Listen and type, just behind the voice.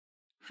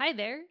Hi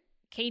there,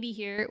 Katie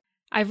here.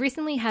 I've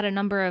recently had a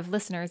number of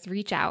listeners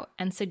reach out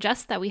and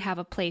suggest that we have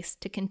a place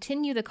to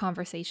continue the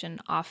conversation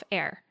off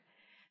air.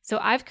 So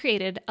I've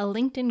created a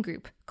LinkedIn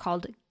group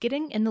called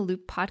Getting in the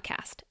Loop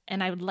Podcast,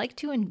 and I would like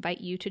to invite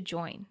you to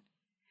join.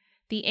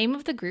 The aim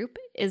of the group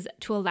is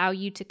to allow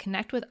you to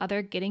connect with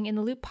other Getting in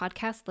the Loop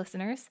podcast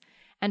listeners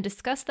and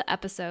discuss the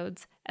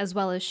episodes, as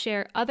well as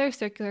share other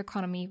circular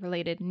economy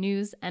related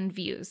news and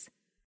views.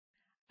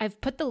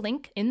 I've put the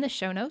link in the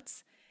show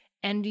notes,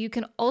 and you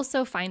can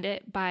also find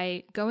it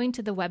by going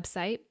to the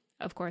website,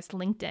 of course,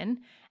 LinkedIn,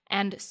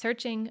 and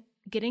searching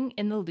Getting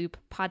in the Loop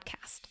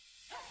Podcast.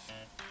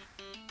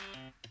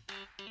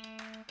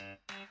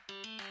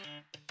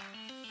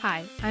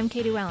 Hi, I'm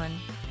Katie Wellen,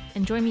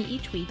 and join me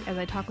each week as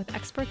I talk with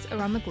experts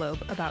around the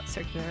globe about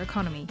circular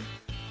economy.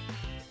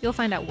 You'll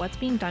find out what's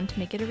being done to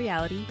make it a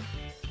reality,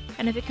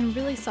 and if it can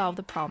really solve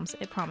the problems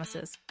it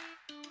promises.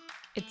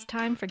 It's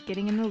time for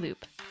Getting in the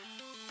Loop.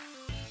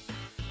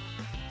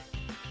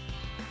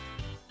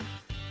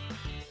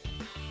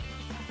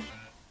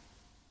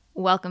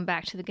 Welcome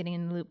back to the Getting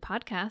in the Loop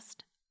podcast.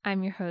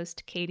 I'm your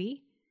host,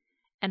 Katie,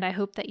 and I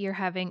hope that you're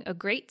having a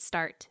great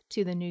start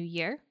to the new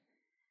year.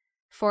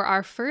 For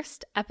our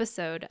first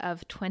episode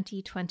of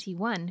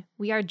 2021,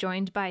 we are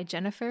joined by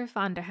Jennifer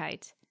van der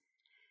Heit.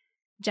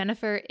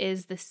 Jennifer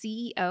is the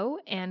CEO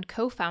and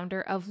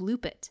co-founder of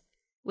Loopit,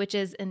 which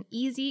is an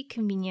easy,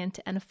 convenient,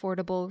 and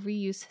affordable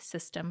reuse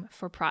system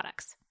for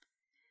products.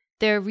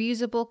 Their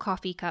reusable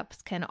coffee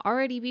cups can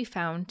already be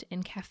found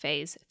in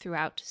cafes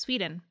throughout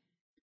Sweden.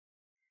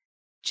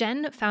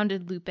 Jen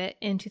founded Loopit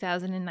in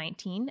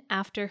 2019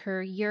 after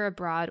her year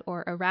abroad,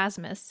 or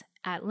Erasmus,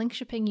 at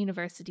Linköping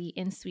University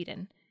in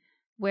Sweden,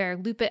 where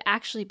Loopit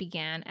actually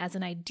began as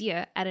an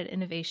idea at an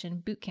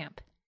innovation bootcamp.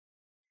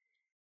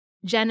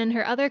 Jen and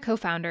her other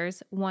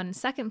co-founders won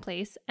second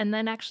place and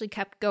then actually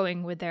kept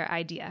going with their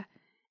idea.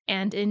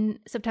 And in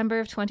September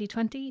of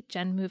 2020,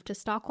 Jen moved to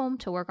Stockholm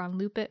to work on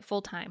Loopit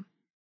full-time.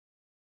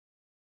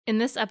 In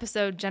this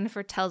episode,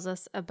 Jennifer tells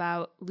us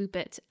about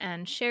Loopit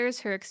and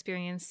shares her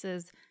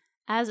experiences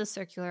as a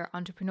circular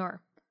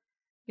entrepreneur.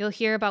 You'll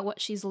hear about what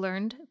she's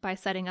learned by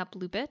setting up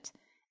Loopit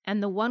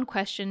and the one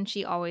question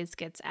she always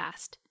gets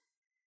asked.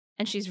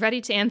 And she's ready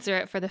to answer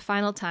it for the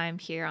final time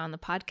here on the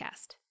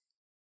podcast.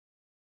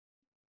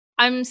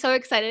 I'm so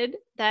excited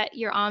that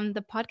you're on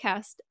the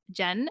podcast,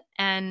 Jen,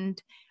 and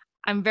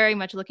I'm very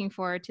much looking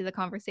forward to the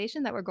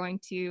conversation that we're going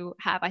to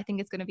have. I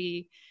think it's going to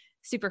be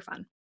super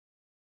fun.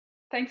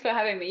 Thanks for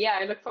having me. Yeah,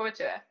 I look forward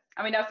to it.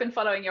 I mean, I've been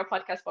following your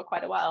podcast for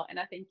quite a while, and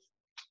I think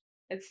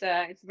it's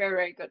a very,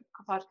 very good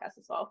podcast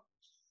as well.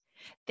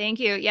 Thank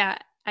you. Yeah,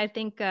 I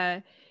think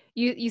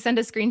you sent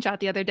a screenshot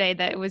the other day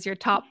that it was your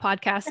top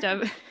podcast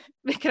of.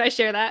 Can I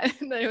share that?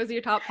 That it was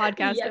your top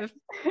podcast yes. of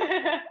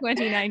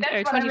 2019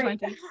 or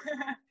 2020.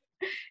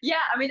 Yeah,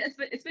 I mean,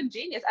 it's been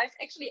genius. I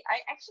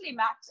actually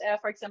met,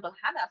 for example,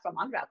 Hannah from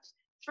Unwrapped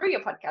through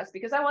your podcast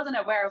because I wasn't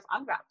aware of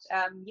Unwrapped.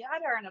 You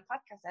had her on a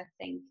podcast, I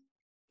think.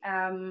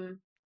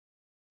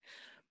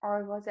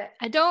 Or was it?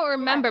 I don't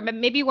remember, but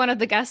maybe one of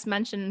the guests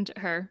mentioned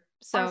her.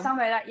 So something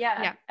like that,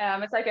 yeah.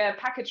 It's like a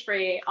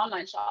package-free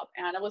online shop,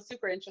 and it was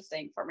super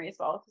interesting for me as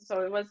well.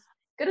 So it was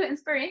good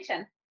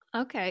inspiration.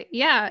 Okay.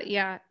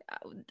 Yeah.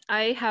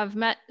 I have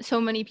met so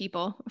many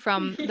people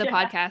from the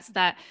podcast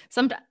that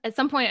at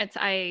some point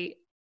I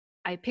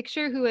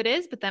picture who it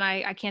is, but then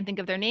I can't think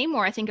of their name,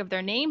 or I think of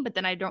their name, but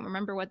then I don't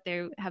remember what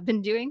they have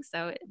been doing.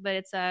 So, but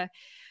it's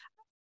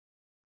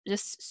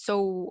just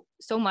so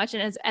much.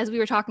 And as we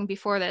were talking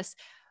before this,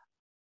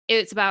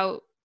 it's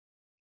about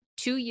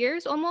 2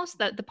 years almost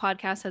that the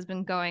podcast has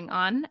been going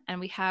on, and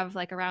we have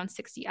like around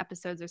 60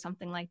 episodes or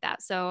something like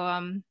that.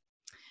 So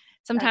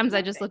sometimes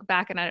I just look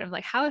back and I'm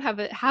like, how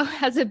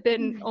has it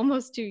been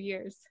almost 2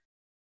 years?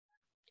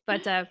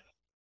 But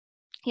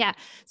yeah.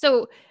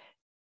 So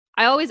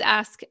I always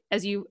ask,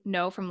 as you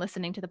know from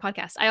listening to the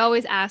podcast, I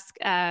always ask,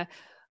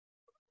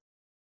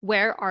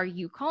 where are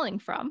you calling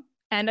from?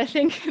 And I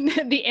think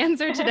the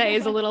answer today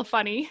is a little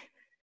funny.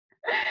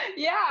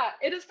 Yeah,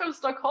 it is from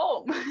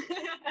Stockholm.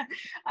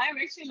 I'm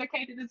actually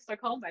located in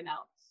Stockholm by now,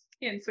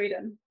 here in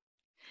Sweden.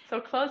 So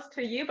close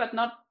to you, but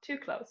not too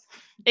close.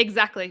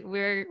 Exactly.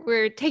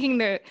 We're taking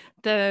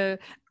the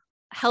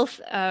health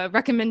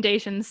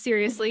recommendations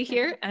seriously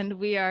here, and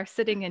we are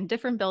sitting in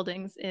different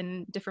buildings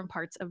in different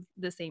parts of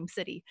the same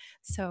city.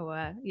 So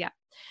yeah.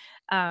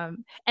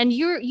 And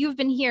you've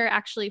been here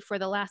actually for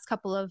the last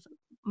couple of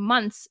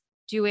months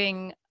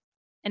doing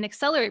an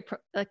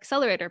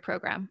accelerator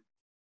program.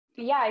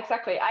 Yeah,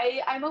 exactly.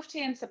 I moved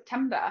here in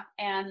September,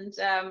 and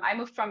I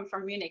moved from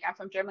Munich. I'm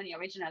from Germany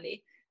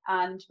originally,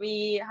 and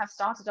we have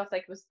started off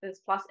like with this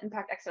Plus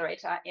Impact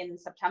Accelerator in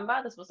September.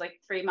 This was like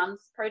 3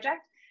 months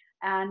project,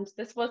 and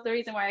this was the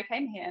reason why I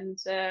came here, and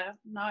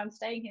now I'm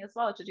staying here as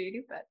well to do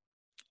Loopit.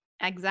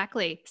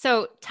 Exactly.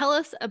 So tell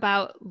us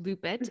about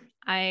Loopit.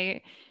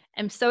 I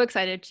am so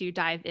excited to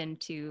dive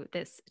into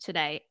this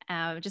today.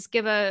 Just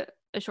give a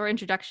short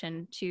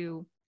introduction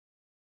to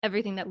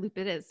everything that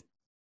Loopit is.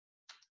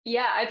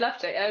 Yeah, I'd love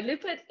to.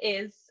 Loopit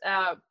is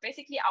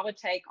basically our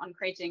take on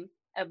creating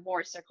a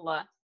more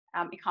circular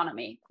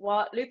economy.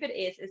 What Loopit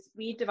is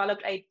we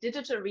developed a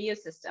digital reuse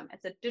system.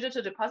 It's a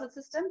digital deposit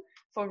system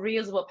for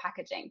reusable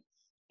packaging.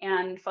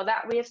 And for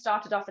that, we have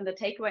started off in the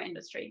takeaway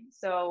industry.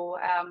 So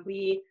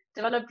we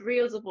developed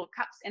reusable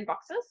cups and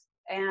boxes.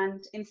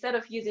 And instead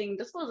of using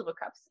disposable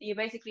cups, you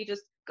basically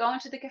just go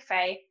into the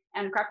cafe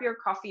and grab your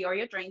coffee or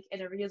your drink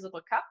in a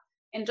reusable cup,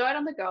 enjoy it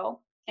on the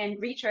go,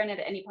 and return it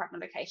at any partner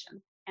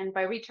location. And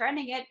by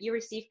returning it, you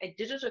receive a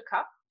digital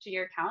cup to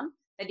your account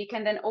that you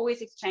can then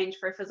always exchange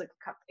for a physical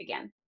cup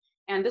again.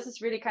 And this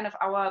is really kind of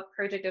our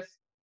project of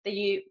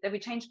that we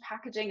change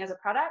packaging as a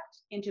product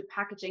into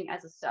packaging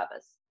as a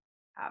service.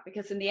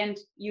 Because in the end,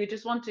 you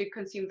just want to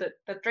consume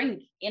the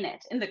drink in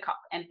the cup,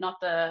 and not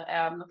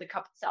the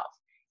cup itself.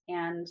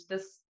 And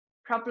this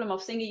problem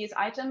of single-use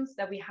items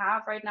that we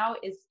have right now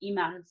is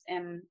immense,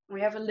 and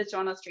we have a litter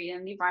on the street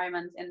and the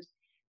environment, and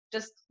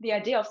just the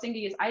idea of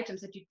single-use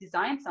items, that you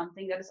design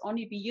something that is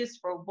only be used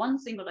for one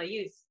singular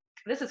use.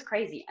 This is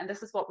crazy, and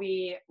this is what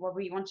we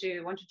want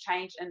to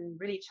change and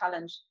really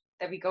challenge,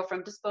 that we go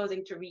from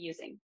disposing to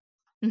reusing.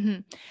 Mm-hmm.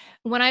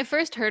 When I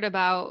first heard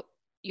about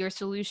your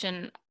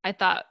solution, I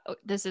thought, oh,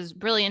 this is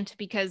brilliant,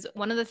 because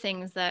one of the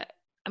things that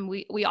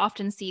we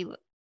often see,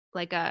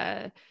 like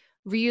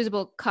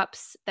reusable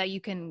cups that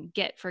you can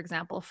get, for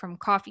example, from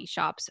coffee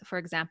shops, for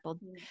example,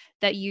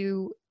 that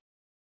you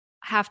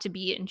have to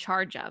be in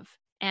charge of.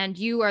 And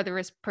you are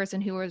the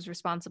person who is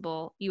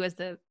responsible, you as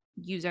the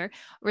user,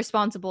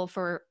 responsible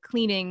for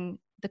cleaning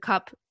the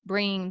cup,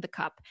 bringing the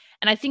cup.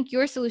 And I think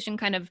your solution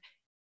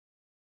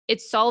it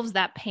solves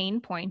that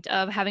pain point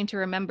of having to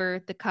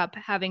remember the cup,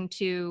 having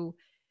to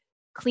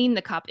clean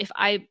the cup, if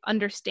I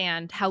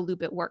understand how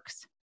Loopit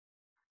works.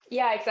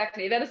 Yeah,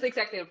 exactly. That is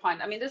exactly the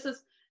point. I mean, this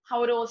is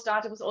how it all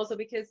started, was also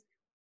because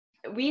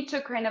we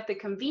took kind of the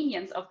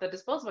convenience of the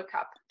disposable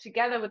cup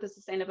together with the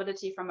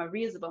sustainability from a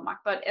reusable mug.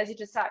 But as you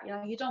just said,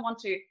 you don't want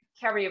to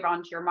carry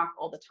around your mug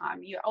all the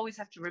time. You always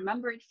have to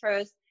remember it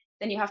first.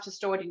 Then you have to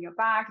store it in your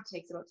bag. It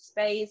takes a lot of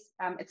space.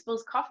 It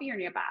spills coffee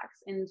in your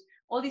bags, and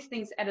all these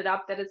things added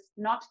up that it's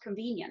not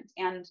convenient.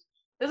 And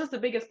this is the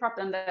biggest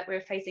problem that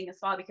we're facing as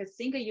well, because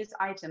single-use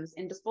items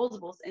and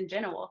disposables in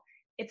general,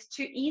 it's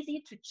too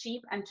easy, too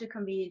cheap, and too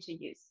convenient to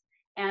use.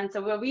 And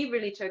so what we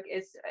really took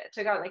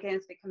out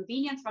against the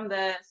convenience from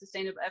the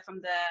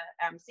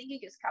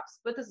single-use cups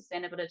with the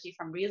sustainability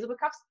from reusable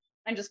cups,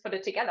 and just put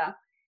it together.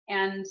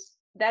 And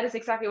that is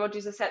exactly what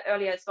Jesus said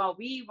earlier as well.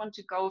 We want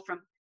to go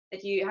from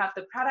that you have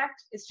the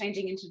product is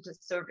changing into the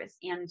service,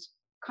 and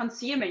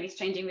consuming is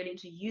changing really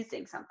into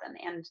using something,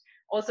 and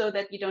also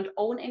that you don't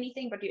own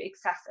anything but you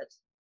access it.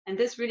 And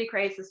this really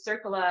creates a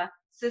circular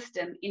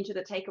system into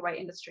the takeaway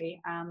industry.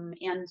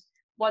 And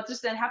what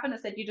just then happens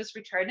is that you just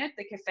return it.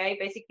 The cafe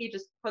basically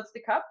just puts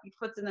the cup, he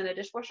puts it in a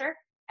dishwasher,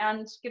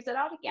 and gives it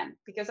out again,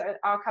 because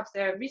our cups,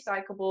 they're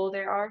recyclable, they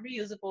are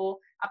reusable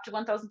up to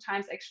 1,000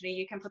 times. Actually,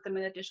 you can put them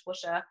in a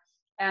dishwasher,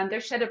 and they're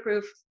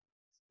shatterproof.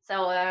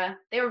 So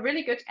they're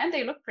really good, and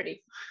they look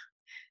pretty.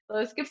 So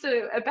this gives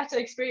a better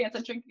experience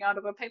than drinking out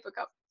of a paper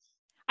cup.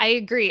 I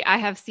agree. I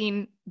have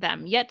seen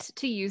them, yet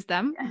to use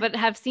them, but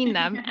have seen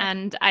them,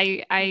 and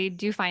I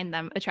do find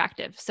them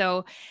attractive.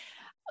 So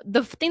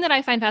the thing that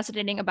I find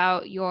fascinating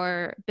about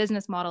your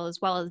business model as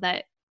well is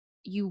that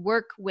you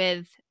work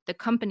with the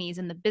companies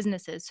and the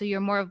businesses. So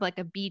you're more of like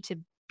a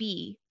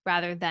B2B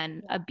rather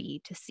than a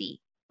B2C,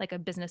 like a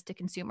business to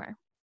consumer.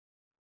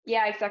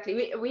 Yeah,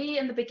 exactly. We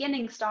in the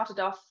beginning started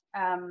off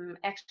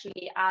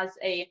actually as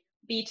a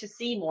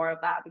B2C, more of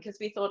that, because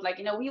we thought, like,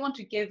 we want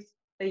to give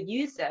the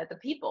user, the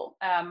people,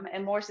 a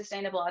more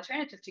sustainable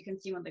alternative to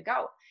consume on the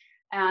go.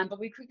 But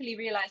we quickly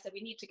realized that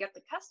we need to get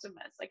the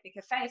customers, like the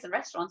cafes and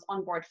restaurants,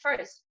 on board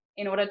first,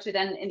 in order to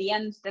then, in the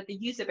end, that the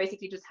user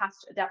basically just has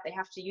to adapt. They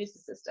have to use the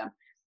system.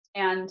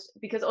 And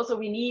because also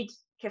we need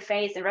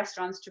cafes and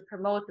restaurants to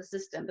promote the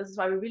system. This is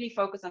why we really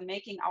focus on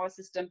making our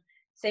system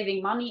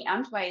saving money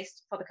and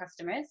waste for the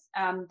customers,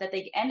 that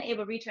they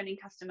enable returning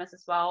customers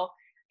as well,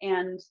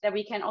 and that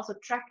we can also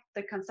track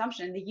the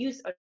consumption and the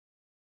use of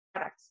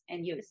products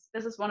and use.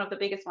 This is one of the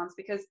biggest ones,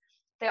 because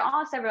there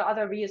are several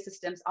other reuse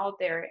systems out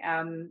there.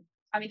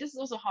 I mean, this is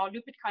also how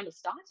Loopit kind of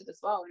started as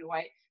well, in a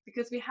way,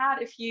 because we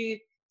had a few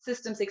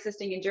systems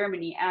existing in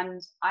Germany,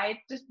 and I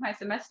did my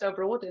semester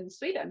abroad in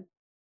Sweden.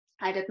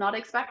 I did not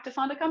expect to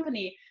found a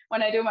company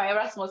when I do my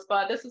Erasmus,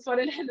 but this is what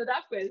it ended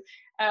up with.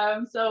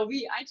 So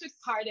I took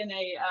part in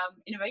a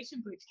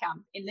innovation boot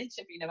camp in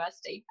Linköping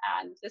University,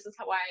 and this is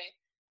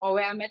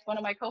where I met one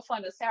of my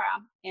co-founders, Sarah.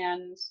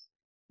 And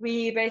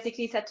we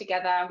basically sat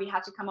together. We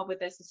had to come up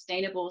with a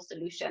sustainable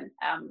solution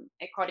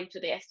according to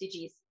the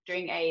SDGs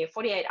during a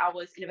 48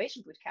 hours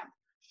innovation boot camp.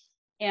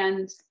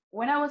 And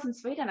when I was in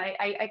Sweden,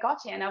 I got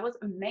here and I was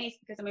amazed,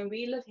 because I mean,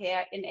 we live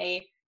here in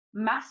a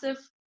massive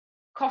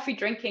coffee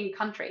drinking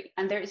country,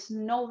 and there is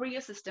no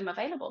real system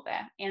available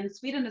there. And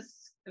Sweden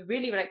is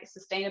really like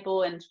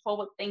sustainable and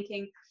forward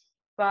thinking,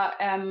 but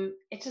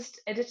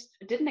it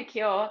didn't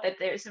occur that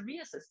there is a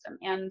real system.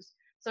 And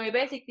so we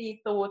basically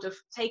thought of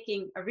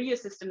taking a real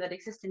system that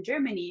exists in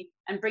Germany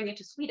and bring it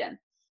to Sweden.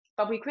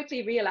 But we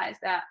quickly realized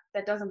that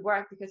that doesn't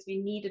work because we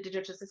need a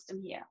digital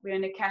system here. We're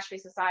in a cash-free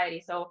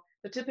society. So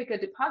the typical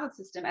deposit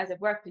system as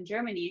it worked in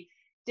Germany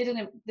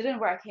didn't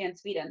work here in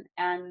Sweden.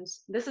 And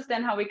this is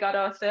then how we got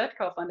our third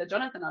co-founder,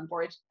 Jonathan, on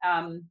board.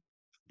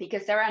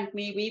 Because Sarah and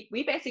me,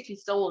 we basically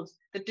sold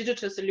the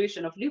digital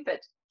solution of Loopit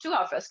to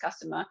our first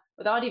customer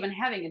without even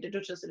having a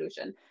digital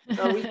solution.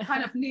 So we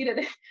kind of needed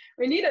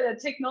a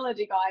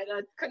technology guy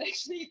that could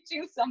actually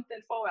do something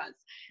for us.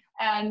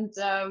 And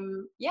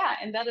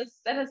and that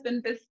has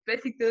been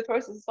basically the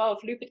process as well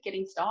of Loopit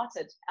getting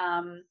started.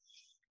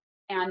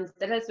 And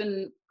that has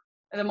been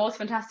the most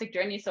fantastic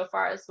journey so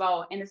far as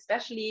well. And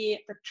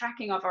especially the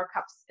tracking of our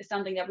cups is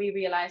something that we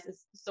realize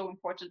is so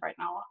important right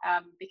now,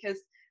 because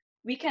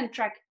we can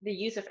track the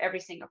use of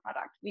every single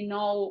product. We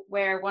know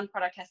where one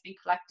product has been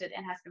collected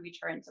and has been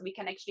returned. So we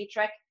can actually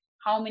track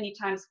how many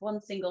times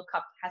one single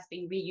cup has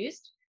been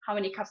reused, how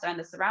many cups are in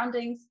the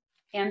surroundings,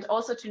 and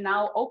also to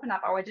now open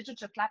up our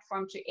digital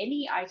platform to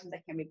any item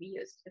that can be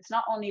reused. It's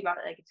not only about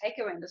like a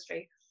takeaway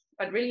industry,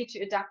 but really to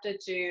adapt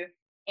it to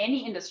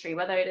any industry,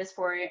 whether it is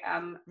for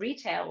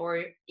retail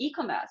or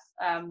e-commerce.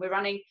 We're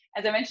running,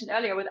 as I mentioned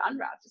earlier, with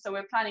Unwrapped. So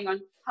we're planning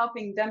on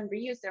helping them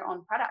reuse their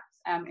own products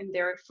in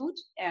their food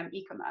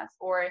e-commerce,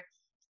 or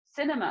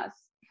cinemas,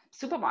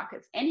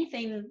 supermarkets.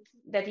 Anything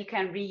that you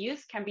can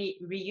reuse can be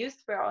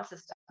reused through our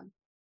system.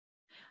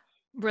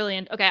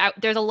 Brilliant. Okay,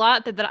 there's a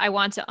lot that I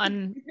want to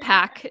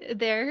unpack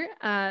there.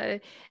 I've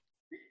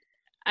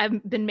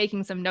been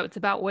making some notes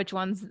about which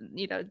ones,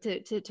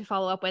 to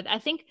follow up with. I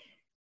think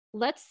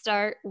let's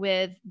start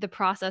with the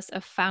process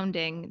of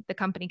founding the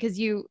company, because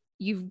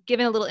you've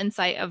given a little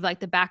insight of like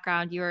the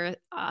background. You were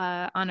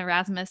on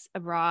Erasmus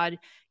abroad.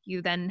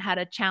 You then had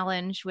a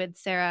challenge with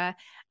Sarah,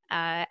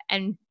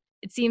 and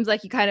it seems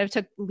like you kind of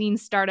took lean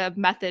startup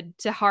method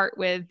to heart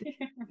with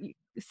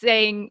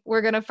saying,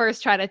 we're going to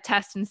first try to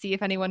test and see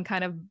if anyone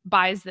kind of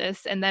buys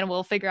this, and then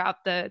we'll figure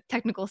out the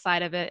technical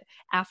side of it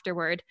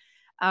afterward.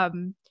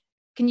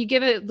 Can you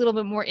give a little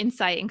bit more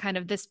insight in kind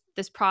of this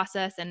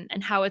process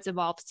and how it's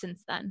evolved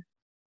since then?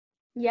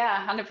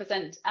 Yeah,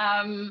 100%.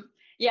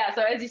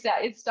 So as you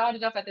said, it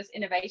started off at this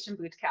innovation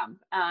bootcamp,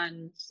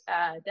 and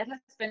that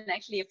has been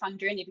actually a fun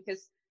journey,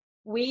 because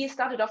we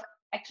started off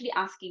actually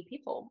asking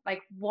people,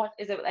 like, what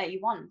is it that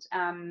you want?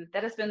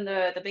 That has been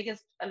the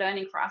biggest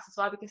learning for us as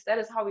well, because that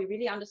is how we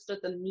really understood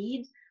the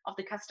need of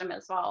the customer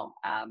as well.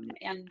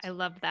 And I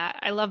love that.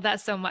 I love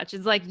that so much.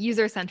 It's like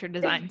user-centered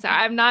design. So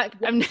I'm not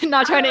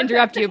trying to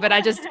interrupt you, but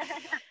I just,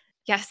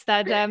 yes,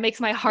 that makes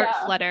my heart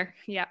flutter.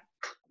 Yeah.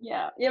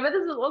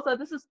 But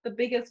this is the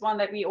biggest one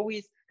that we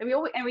always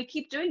and we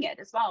keep doing it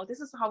as well. This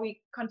is how we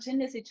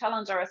continuously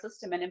challenge our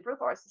system and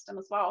improve our system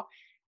as well.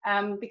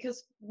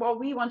 Because what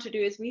we want to do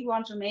is we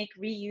want to make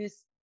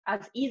reuse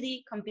as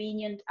easy,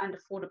 convenient, and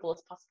affordable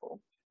as possible.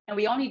 And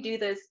we only do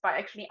this by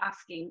actually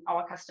asking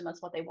our customers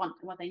what they want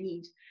and what they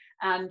need.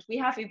 And we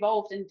have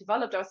evolved and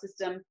developed our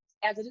system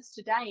as it is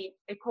today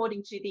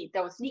according to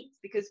those needs,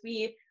 because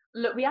we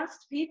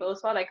asked people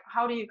as well, like,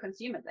 how do you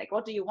consume it? Like,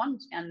 what do you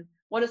want? And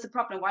what is the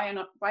problem? Why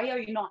are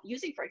you not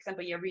using, for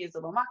example, your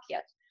reusable mug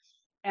yet?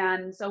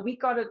 And so we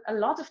got a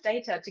lot of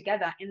data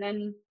together, and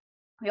then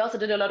we also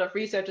did a lot of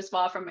research as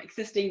well from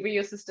existing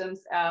reuse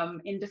systems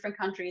in different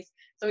countries.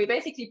 So we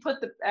basically got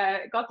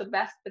the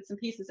best bits and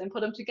pieces and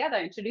put them together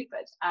into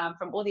Loopit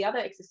from all the other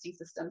existing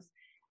systems.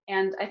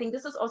 And I think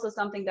this is also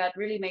something that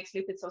really makes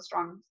Loopit so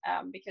strong,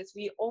 because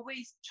we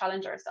always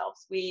challenge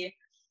ourselves. We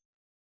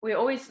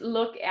always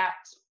look at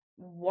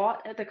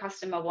what the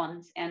customer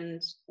wants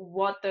and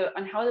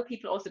how the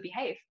people also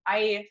behave.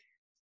 I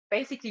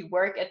basically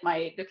work at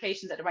my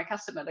locations, at my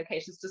customer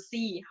locations, to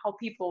see how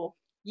people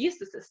use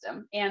the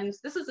system. And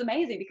this is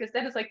amazing, because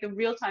that is like the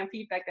real-time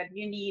feedback that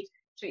you need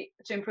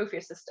to improve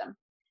your system.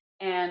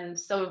 And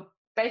so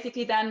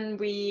basically then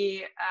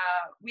we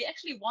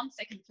actually won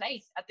second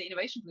place at the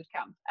innovation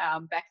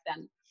bootcamp back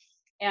then.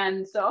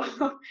 And so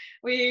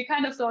we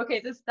kind of saw,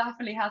 okay, this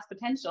definitely has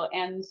potential.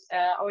 And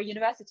our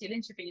university,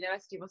 Linköping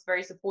University, was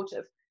very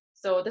supportive.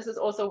 So this is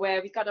also where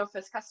we got our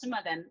first customer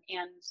then.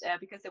 And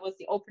because there was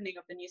the opening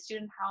of the new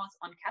student house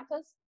on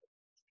campus,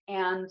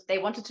 and they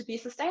wanted to be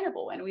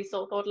sustainable. And we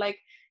thought like,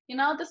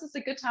 this is a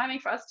good timing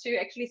for us to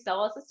actually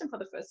sell our system for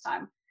the first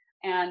time.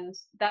 And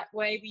that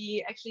way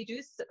we actually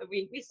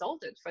we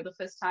sold it for the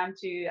first time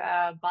to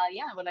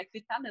Balja. We're like,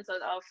 Vitan is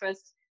our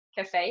first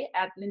cafe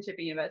at Linköping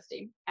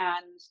University.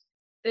 And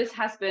this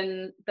has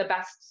been the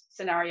best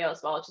scenario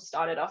as well to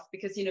start it off,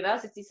 because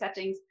university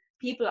settings,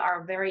 people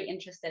are very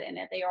interested in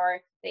it.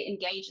 They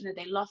engage in it.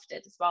 They loved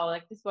it as well.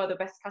 Like, these were the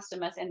best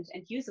customers and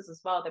users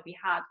as well that we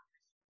had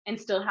and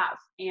still have.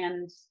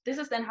 And this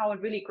is then how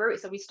it really grew.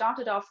 So we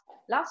started off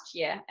last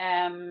year,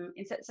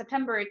 in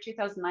September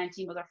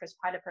 2019 was our first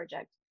pilot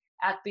project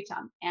at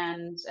Byton.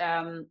 And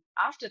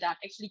after that,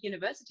 actually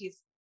universities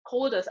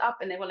called us up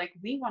and they were like,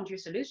 we want your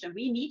solution.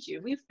 We need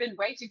you. We've been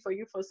waiting for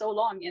you for so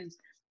long. And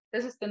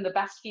this has been the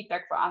best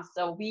feedback for us.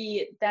 So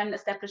we then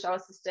established our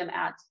system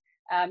at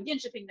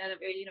Jönköping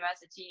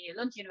University,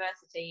 Lund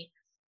University,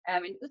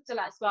 in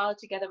Uppsala as well,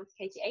 together with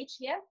KTH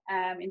here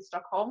in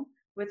Stockholm.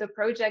 with a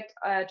project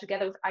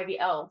together with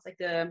IVL. It's like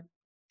the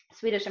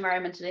Swedish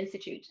Environmental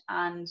Institute,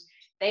 and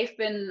they've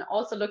been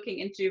also looking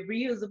into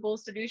reusable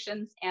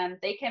solutions, and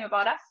they came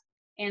about us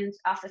and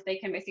asked if they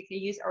can basically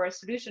use our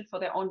solution for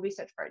their own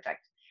research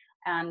project.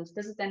 And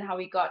this is then how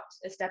we got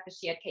established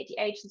here at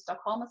KTH in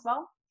Stockholm as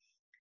well.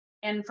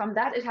 And from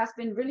that, it has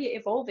been really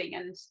evolving.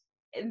 And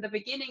in the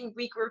beginning,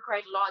 we grew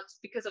quite a lot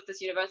because of this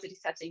university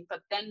setting,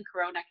 but then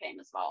Corona came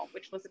as well,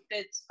 which was a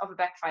bit of a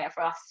backfire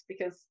for us,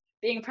 because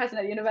being present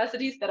at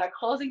universities that are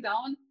closing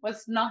down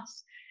was not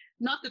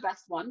the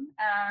best one.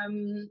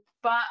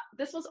 But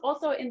this was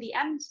also, in the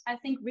end, I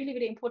think, really,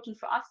 really important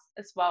for us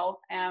as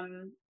well.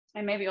 And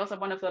maybe also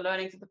one of the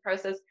learnings of the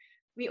process.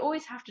 We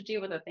always have to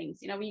deal with the things.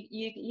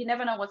 You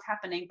never know what's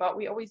happening, but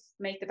we always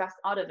make the best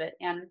out of it.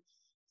 And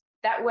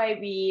that way,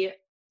 we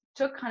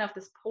took kind of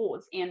this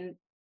pause and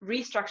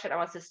restructured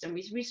our system.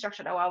 We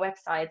restructured our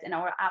websites and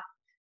our app.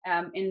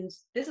 And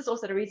this is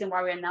also the reason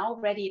why we're now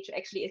ready to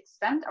actually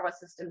extend our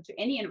system to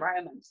any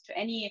environment, to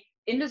any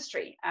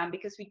industry,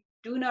 because we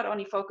do not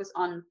only focus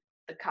on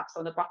the cups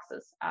or the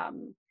boxes.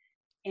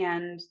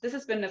 And this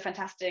has been a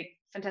fantastic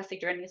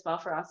journey as well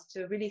for us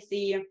to really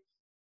see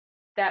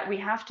that we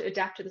have to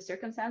adapt to the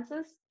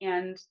circumstances.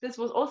 And this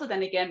was also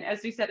then again,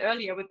 as we said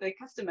earlier with the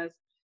customers,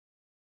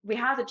 we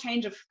had a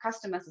change of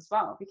customers as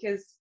well,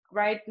 because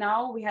right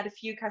now we had a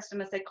few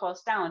customers that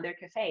closed down their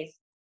cafes.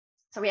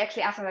 So we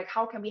actually asked them, like,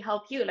 how can we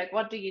help you? Like,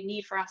 what do you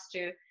need for us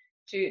to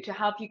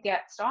help you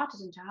get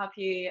started and to help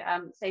you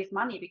save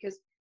money? Because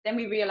then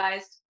we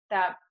realized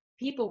that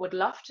people would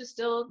love to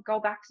still go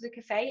back to the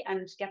cafe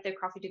and get their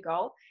coffee to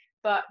go,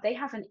 but they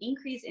have an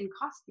increase in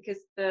cost, because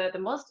the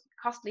most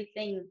costly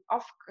thing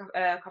of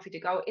coffee to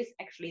go is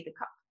actually the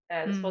cup,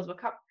 disposable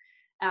cup.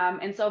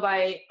 And so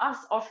by us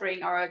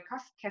offering our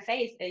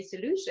cafes a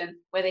solution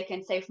where they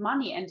can save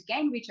money and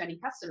gain returning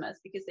customers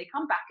because they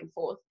come back and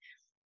forth,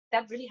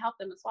 that really helped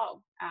them as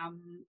well.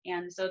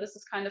 And so this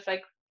is kind of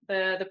like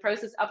the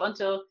process up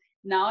until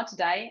now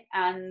today.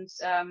 And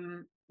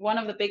one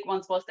of the big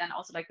ones was then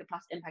also like the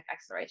Plus Impact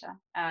Accelerator,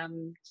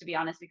 to be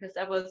honest, because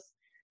that was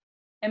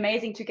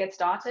amazing to get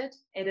started.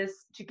 It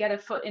is to get a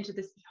foot into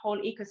this whole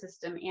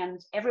ecosystem,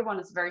 and everyone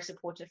is very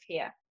supportive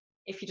here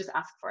if you just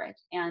ask for it.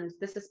 And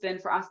this has been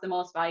for us the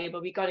most valuable.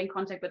 We got in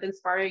contact with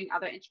inspiring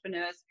other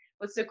entrepreneurs,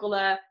 with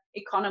circular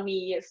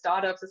economy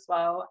startups as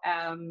well,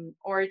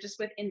 or just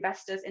with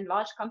investors in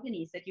large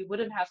companies that you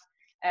wouldn't have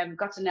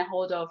gotten a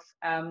hold of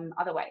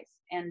otherwise.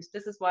 And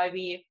this is why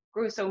we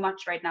grew so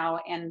much right now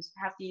and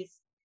have these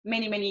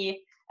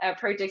many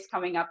projects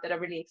coming up that are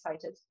really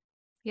excited.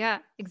 Yeah,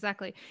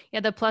 exactly. Yeah,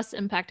 the Plus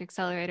Impact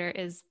Accelerator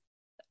is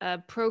a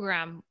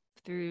program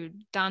through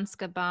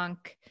Danske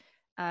Bank,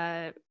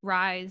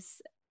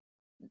 Rise.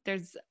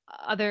 There's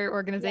other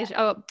organizations.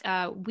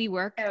 Yeah.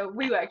 WeWork.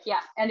 WeWork, yeah,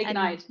 and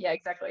Ignite. Yeah,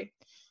 exactly.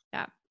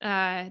 Yeah,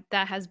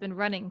 that has been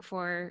running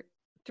for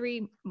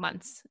 3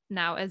 months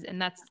now,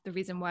 and that's the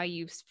reason why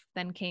you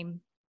then came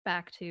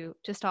back to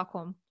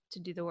Stockholm to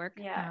do the work.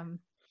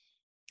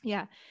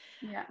 Yeah.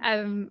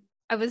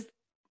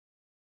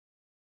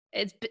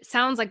 It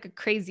sounds like a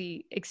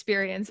crazy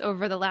experience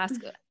over the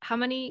last. How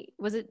many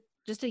was it?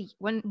 Just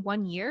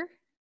one year?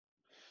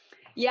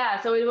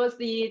 Yeah, so it was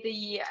the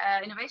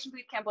Innovation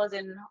Bootcamp was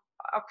in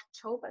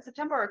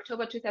September or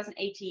October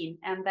 2018,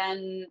 and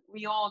then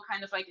we all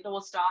kind of like, it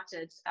all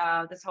started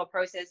this whole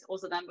process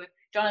also then with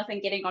Jonathan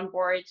getting on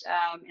board,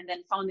 and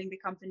then founding the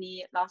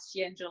company last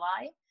year in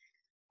July,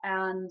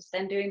 and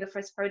then doing the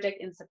first project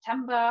in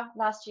September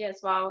last year as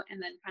well,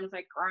 and then kind of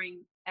like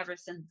growing ever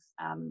since.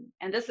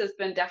 And this has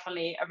been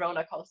definitely a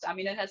roller coaster. I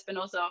mean, it has been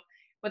also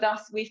with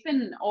us, we've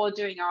been all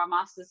doing our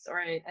masters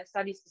or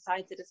studies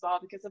besides it as well,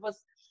 because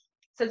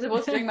since it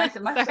was during my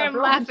semester. Sorry, I'm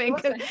laughing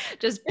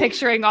just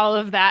picturing all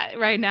of that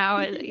right now.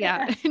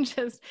 Yeah,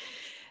 just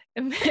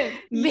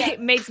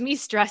makes me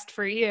stressed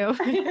for you.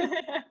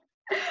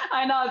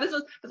 I know this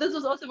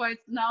was also why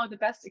it's now the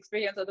best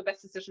experience or the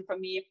best decision for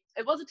me.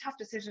 It was a tough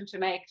decision to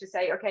make, to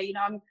say, okay,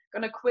 I'm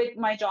going to quit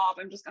my job.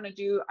 I'm going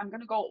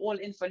to go all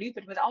in for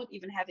Loopit without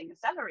even having a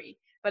salary,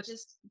 but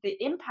just the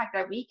impact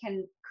that we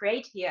can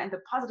create here and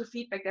the positive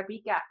feedback that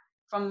we get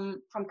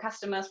from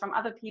customers, from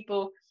other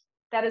people,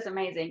 that is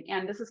amazing.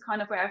 And this is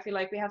kind of where I feel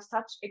like we have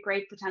such a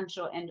great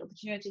potential and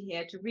opportunity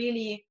here to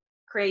really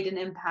create an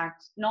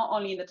impact, not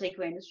only in the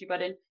takeaway industry,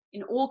 but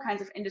in all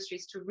kinds of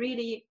industries, to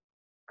really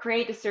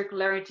create a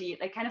circularity,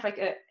 like kind of like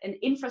an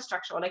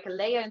infrastructure or like a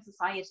layer in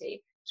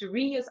society to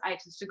reuse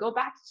items, to go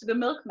back to the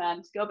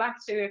milkman, to go back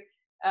to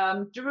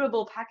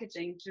durable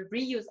packaging, to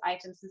reuse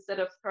items instead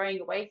of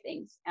throwing away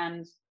things.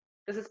 And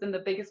this has been the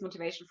biggest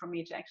motivation for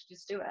me to actually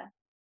just do it.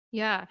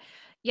 Yeah.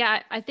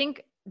 I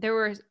think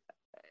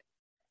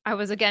I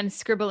was again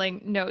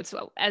scribbling notes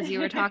as you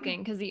were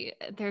talking, because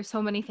there's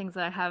so many things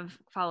that I have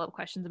follow-up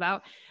questions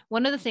about.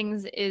 One of the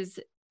things is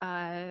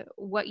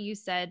what you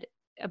said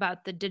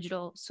about the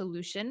digital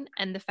solution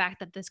and the fact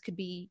that this could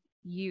be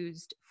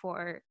used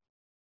for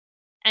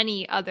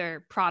any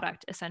other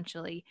product,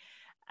 essentially.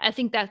 I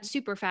think that's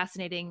super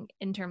fascinating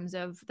in terms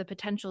of the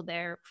potential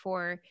there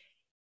for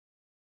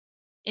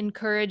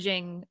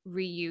encouraging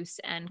reuse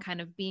and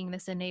kind of being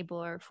this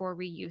enabler for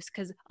reuse.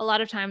 Because a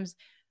lot of times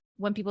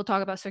when people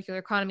talk about circular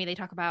economy, they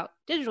talk about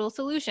digital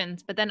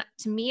solutions. But then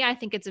to me, I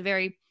think it's a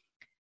very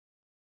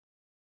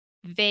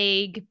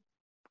vague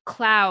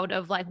cloud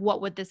of like,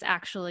 what would this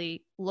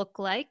actually look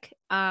like?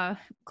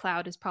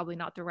 Cloud is probably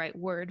not the right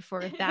word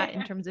for that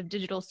in terms of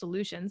digital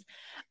solutions.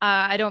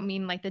 I don't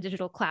mean like the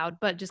digital cloud,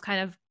 but just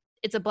kind of,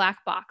 it's a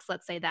black box,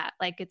 let's say that.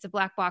 Like it's a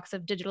black box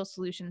of digital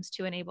solutions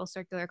to enable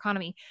circular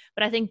economy.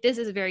 But I think this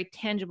is a very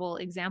tangible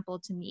example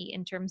to me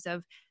in terms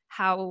of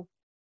how,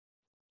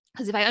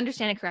 because if I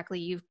understand it correctly,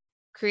 you've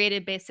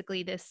created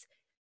basically this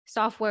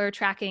software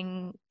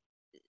tracking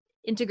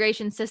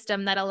integration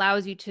system that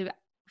allows you to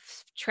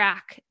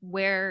track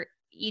where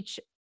each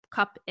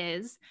cup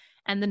is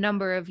and the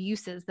number of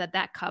uses that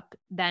that cup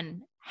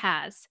then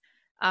has,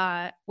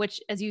 which,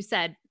 as you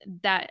said,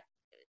 that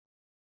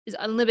is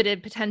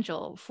unlimited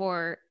potential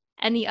for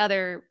any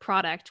other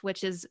product,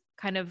 which is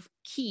kind of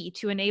key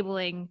to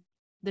enabling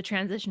the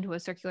transition to a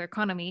circular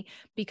economy,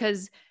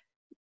 because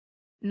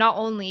not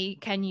only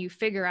can you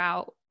figure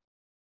out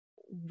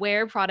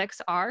where products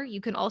are,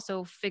 you can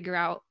also figure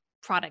out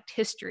product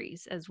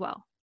histories as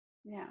well.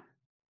 Yeah,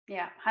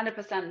 yeah,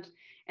 100%.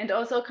 And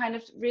also kind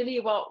of really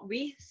what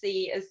we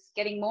see is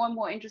getting more and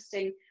more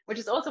interesting, which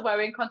is also why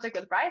we're in contact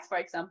with Bryce, for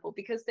example,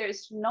 because there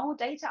is no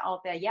data out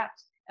there yet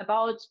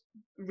about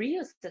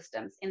reuse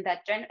systems in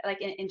that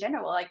in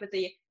general, like with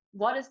the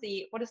what is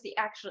the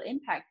actual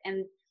impact.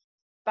 And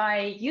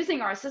by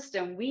using our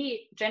system,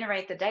 we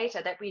generate the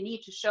data that we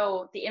need to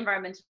show the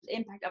environmental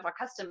impact of our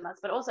customers,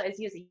 but also as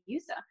you as a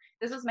user.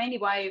 This is mainly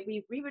why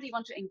we really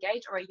want to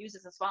engage our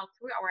users as well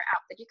through our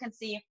app, that you can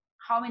see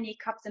how many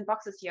cups and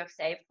boxes you have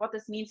saved, what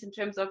this means in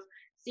terms of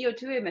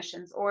CO2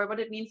 emissions, or what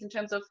it means in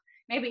terms of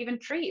maybe even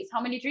trees,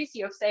 how many trees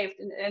you have saved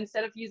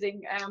instead of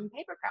using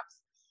paper cups.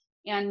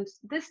 And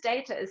this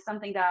data is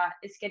something that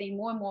is getting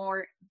more and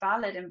more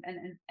valid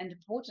and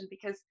important,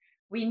 because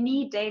we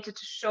need data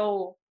to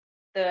show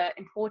the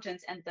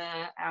importance and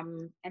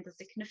the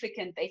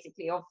significance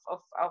basically of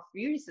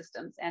reuse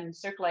systems and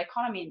circular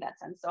economy in that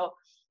sense. So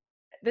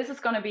this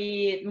is going to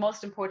be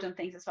most important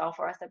things as well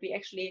for us, that we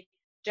actually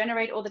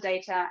generate all the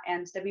data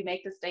and that we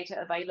make this data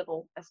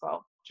available as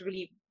well to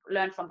really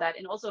learn from that,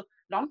 and also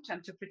long term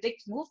to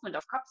predict movement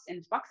of cups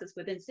and boxes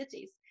within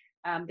cities.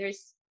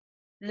 There's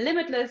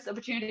limitless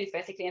opportunities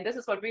basically, and this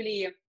is what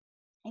really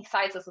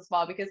excites us as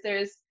well, because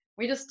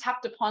we just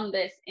tapped upon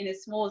this in a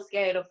small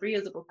scale of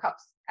reusable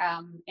cups,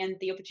 and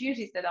the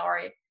opportunities that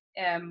are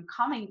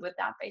coming with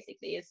that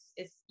basically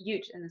is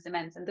huge and is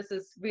immense. And this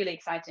is really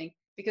exciting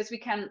because we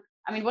can,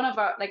 I mean, one of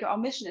our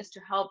mission is to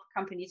help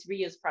companies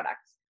reuse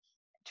products,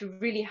 to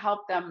really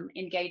help them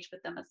engage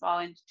with them as well,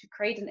 and to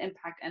create an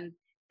impact. And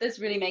this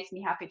really makes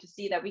me happy to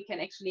see that we can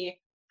actually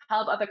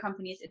help other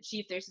companies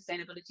achieve their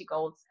sustainability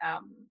goals,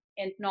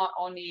 and not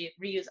only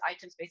reuse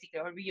items basically,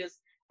 or reuse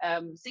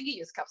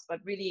single-use cups, but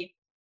really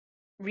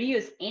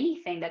reuse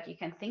anything that you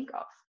can think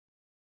of.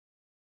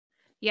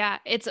 Yeah,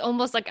 it's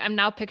almost like I'm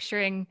now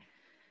picturing,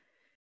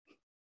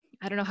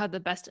 I don't know how the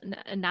best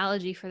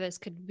analogy for this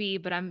could be,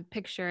 but I'm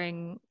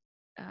picturing,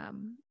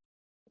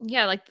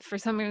 yeah, like for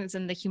some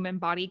reason the human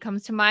body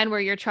comes to mind, where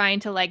you're trying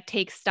to like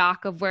take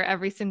stock of where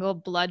every single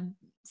blood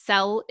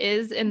cell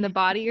is in the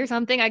body or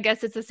something. I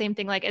guess it's the same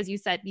thing. Like, as you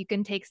said, you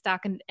can take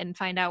stock and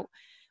find out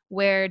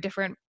where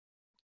different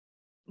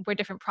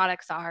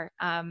products are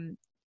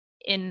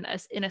in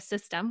a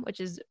system,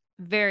 which is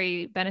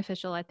very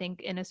beneficial, I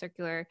think, in a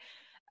circular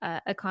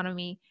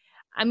economy.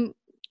 I'm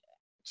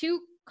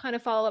two kind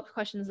of follow-up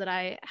questions that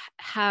I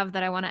have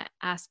that I want to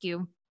ask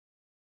you.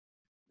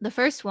 The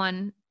first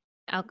one,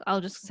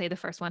 I'll just say the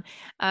first one.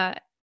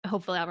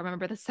 Hopefully I'll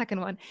remember the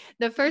second one.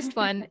 The first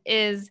one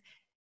is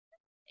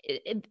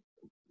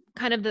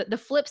kind of the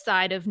flip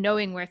side of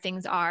knowing where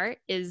things are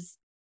is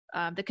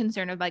the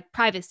concern of like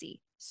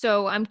privacy.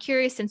 So I'm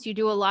curious, since you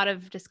do a lot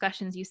of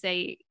discussions, you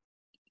say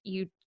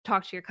you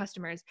talk to your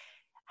customers,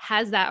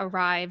 has that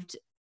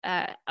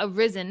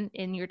arisen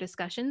in your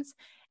discussions?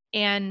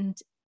 And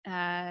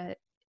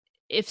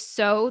if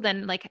so,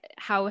 then like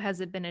how has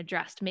it been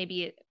addressed?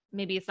 Maybe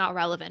it's not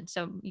relevant,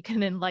 so you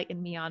can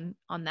enlighten me on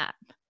that.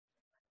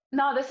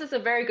 No, this is a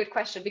very good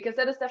question, because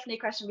that is definitely a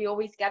question we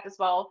always get as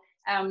well,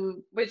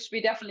 which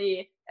we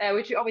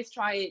always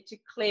try to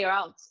clear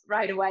out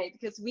right away,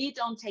 because we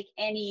don't take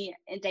any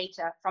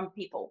data from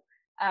people.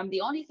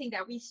 The only thing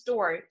that we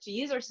store to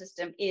use our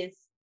system is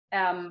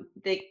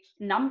the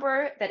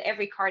number that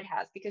every card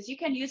has, because you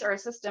can use our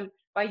system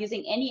by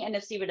using any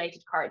NFC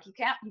related card. You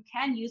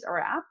can use our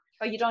app,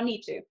 but you don't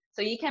need to.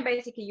 So you can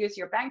basically use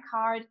your bank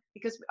card,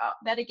 because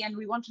that again,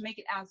 we want to make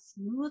it as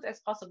smooth as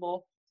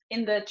possible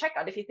in the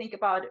checkout. If you think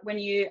about when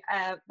you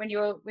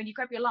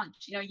grab your lunch,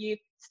 you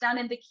stand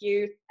in the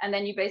queue and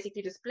then you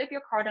basically just flip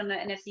your card on the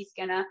NFC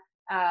scanner,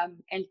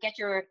 and get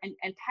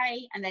and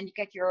pay, and then you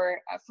get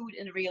your food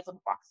in a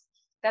reusable box.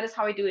 That is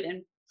how we do it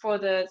in for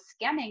the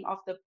scanning of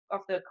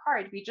the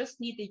card, we just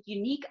need the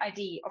unique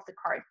ID of the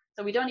card.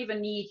 So we don't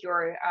even need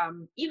your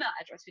email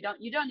address.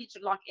 You don't need to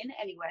log in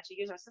anywhere to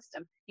use our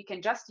system. You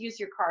can just use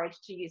your card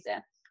to use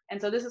it. And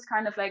so this is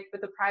kind of like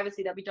with the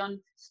privacy that we don't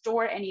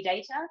store any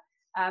data,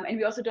 and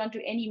we also don't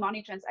do any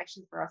money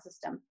transaction for our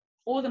system.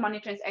 All the money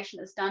transaction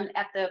is done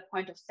at the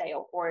point of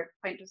sale or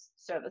point of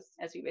service,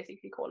 as we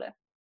basically call it.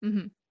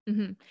 Mm-hmm.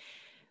 Mm-hmm.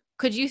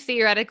 Could you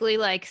theoretically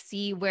like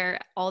see where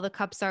all the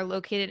cups are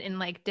located in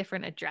like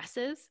different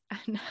addresses?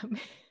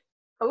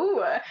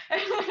 Oh,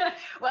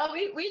 well,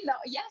 we know,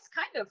 yes,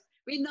 kind of.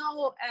 We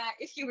know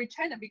if you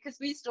return them because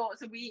we store,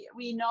 so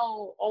we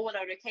know all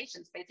our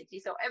locations basically.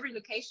 So every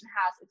location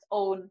has its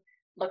own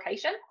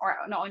location or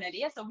an own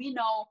idea. So we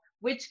know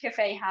which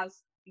cafe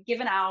has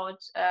given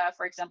out,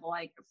 for example,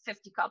 like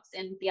 50 cups,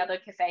 and the other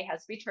cafe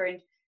has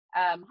returned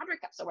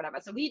 100 cups or whatever.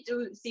 So we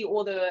do see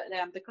all the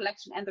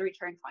collection and the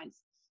return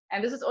points.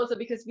 And this is also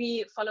because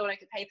we follow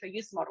like a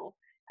pay-per-use model.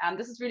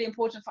 This is really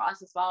important for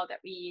us as well, that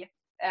we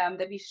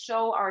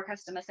show our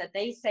customers that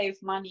they save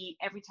money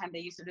every time they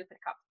use a Loopit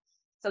cup.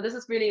 So this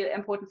is really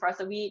important for us.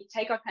 So we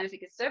take out kind of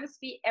like a service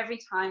fee every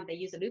time they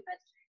use a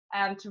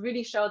Loopit, to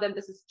really show them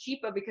this is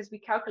cheaper because we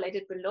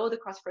calculated below the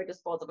cost per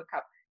disposable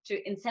cup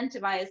to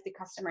incentivize the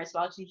customer as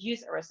well to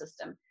use our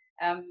system,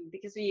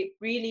 because we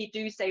really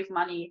do save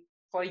money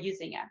for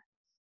using it.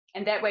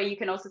 And that way you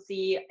can also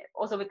see,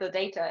 also with the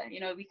data,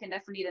 we can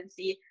definitely then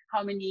see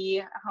how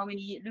many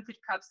Loopit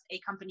cups a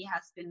company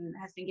has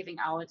been giving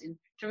out, and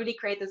to really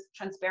create this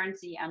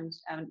transparency and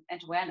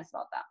awareness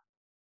about that.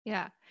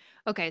 Yeah.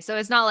 Okay. So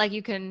it's not like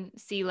you can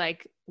see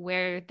like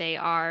where they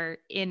are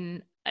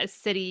in a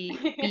city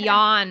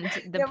beyond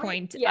the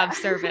point of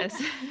service.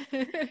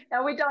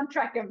 No, we don't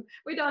track them.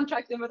 We don't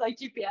track them with like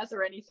GPS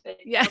or anything.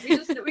 Yeah.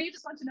 We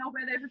just want to know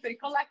where they've been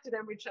collected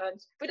and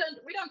returned. We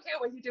don't care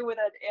what you do with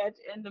it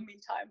in the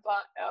meantime,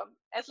 but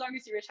as long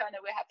as you return it,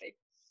 we're happy.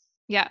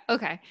 Yeah.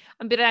 Okay.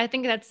 But I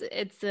think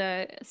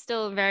it's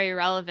still very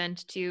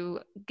relevant to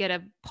get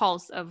a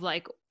pulse of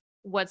like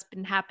what's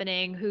been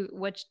happening,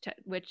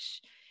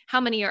 which how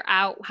many are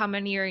out, how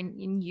many are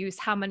in use,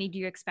 how many do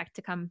you expect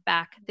to come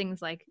back,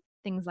 things like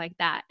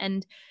that.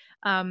 And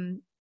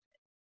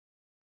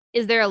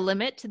is there a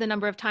limit to the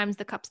number of times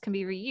the cups can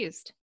be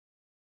reused?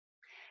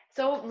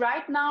 So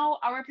right now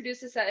our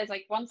producer set is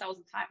like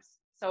 1,000 times.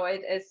 So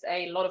it is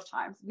a lot of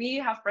times. We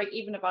have break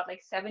even about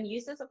like 7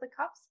 uses of the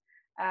cups.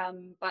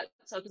 But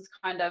so this is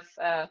kind of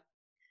a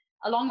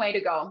long way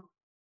to go.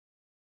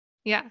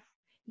 Yeah.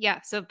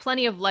 Yeah. So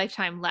plenty of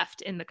lifetime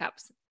left in the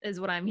cups is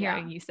what I'm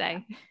hearing you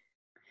say.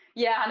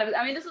 Yeah, and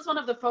I mean, this is one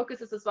of the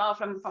focuses as well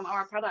from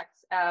our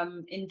products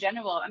in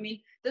general. I mean,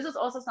 this is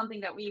also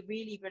something that we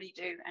really, really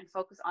do and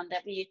focus on,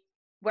 that we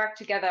work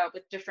together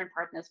with different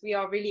partners. We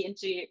are really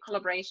into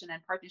collaboration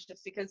and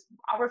partnerships because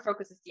our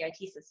focus is the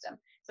IT system.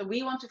 So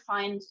we want to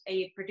find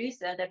a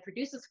producer that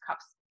produces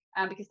cups,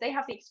 because they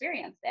have the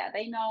experience there.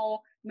 They know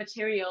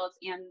materials,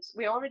 and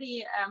we're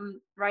already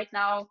right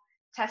now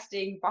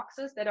testing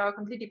boxes that are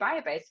completely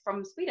bio-based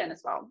from Sweden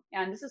as well.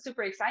 And this is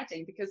super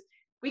exciting because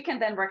we can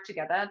then work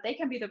together. They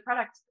can be the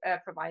product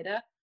provider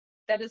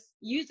that is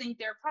using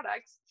their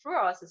products through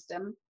our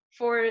system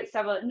for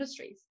several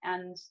industries.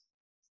 And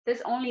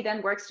this only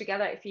then works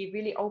together if you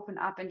really open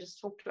up and just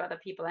talk to other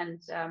people.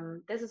 And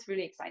this is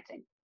really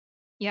exciting.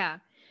 Yeah.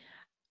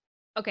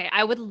 Okay.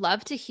 I would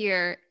love to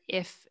hear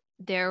if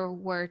there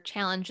were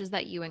challenges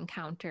that you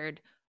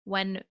encountered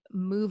when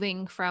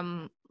moving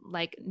from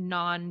like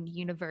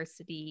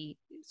non-university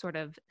sort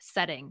of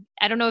setting.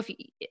 I don't know if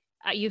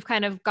you've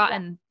kind of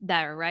gotten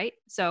there, right?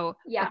 So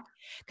yeah,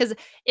 because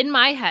in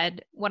my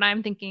head, what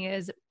I'm thinking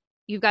is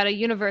you've got a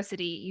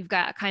university, you've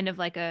got kind of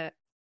like an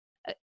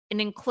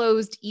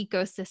enclosed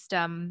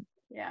ecosystem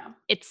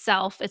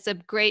itself. It's a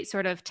great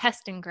sort of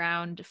testing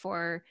ground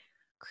for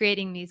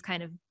creating these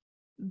kind of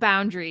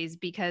boundaries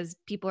because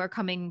people are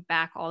coming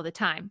back all the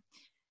time.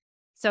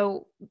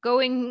 So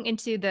going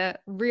into the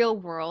real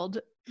world,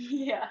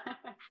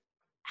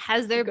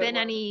 has there been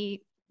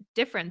any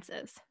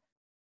differences?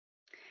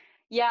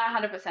 Yeah,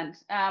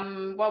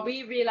 100%. What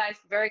we realized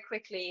very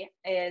quickly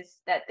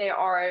is that there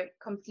are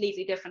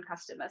completely different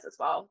customers as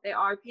well. There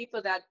are people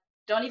that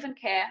don't even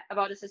care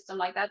about a system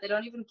like that. They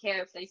don't even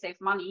care if they save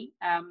money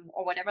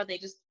or whatever. They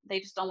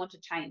just don't want to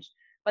change.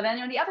 But then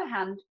on the other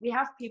hand, we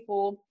have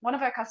people, one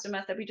of our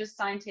customers that we just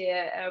signed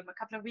here a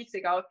couple of weeks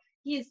ago,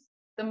 he's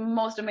the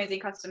most amazing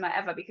customer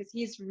ever because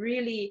he's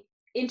really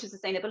into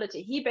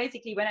sustainability. He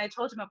basically, when I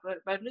told him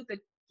about Loopit,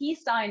 he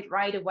signed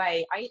right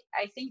away. I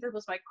think that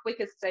was my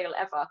quickest sale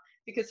ever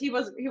because he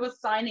was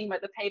signing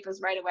the papers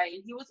right away,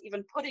 and he was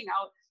even putting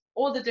out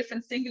all the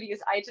different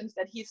single-use items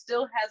that he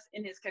still has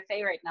in his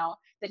cafe right now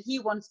that he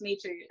wants me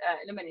to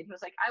eliminate. He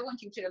was like, I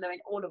want you to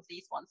eliminate all of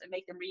these ones and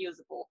make them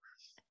reusable.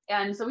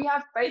 And so we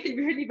have basically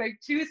really like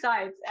two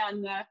sides,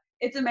 and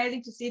it's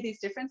amazing to see these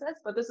differences.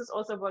 But this is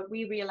also what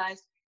we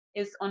realized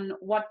is on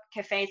what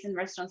cafes and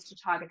restaurants to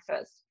target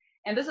first.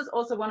 And this is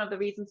also one of the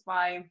reasons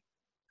why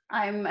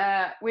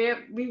we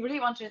really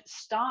want to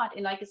start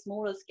in like a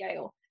smaller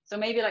scale. So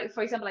maybe like,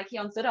 for example, like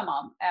here on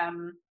Södermalm,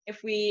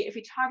 if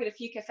we target a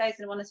few cafes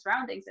in one of the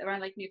surroundings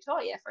around like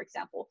Newtoria, for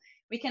example,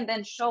 we can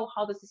then show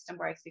how the system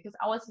works, because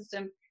our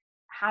system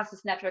has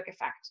this network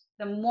effect.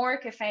 The more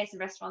cafes and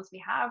restaurants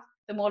we have,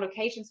 the more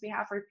locations we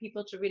have for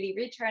people to really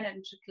return it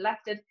and to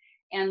collect it.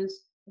 And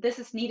this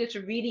is needed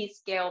to really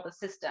scale the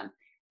system.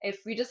 If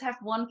we just have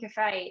one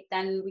cafe,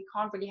 then we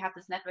can't really have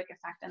this network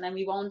effect, and then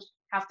we won't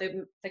have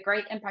the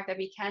great impact that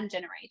we can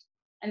generate.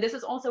 And this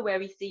is also where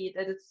we see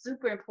that it's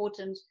super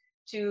important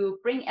to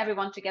bring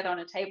everyone together on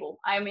a table.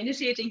 I'm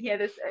initiating here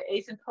this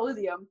a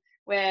symposium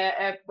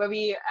where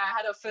we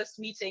had our first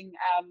meeting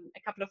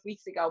a couple of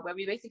weeks ago, where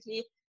we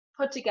basically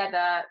put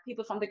together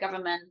people from the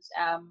government,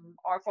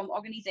 or from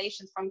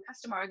organizations, from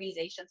customer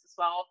organizations as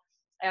well,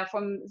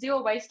 from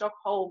Zero Waste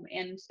Stockholm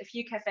and a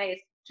few cafes,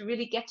 to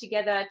really get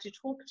together to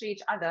talk to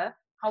each other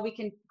how we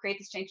can create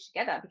this change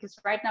together. Because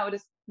right now it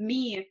is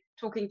me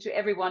talking to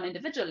everyone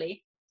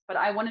individually, but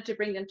I wanted to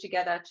bring them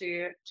together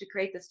to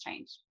create this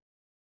change.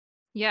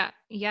 Yeah.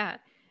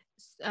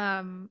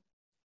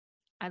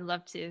 I'd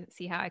love to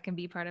see how I can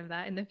be part of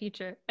that in the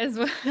future as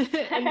well.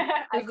 And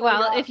as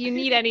well, if you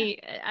need any,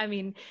 I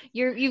mean,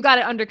 you've got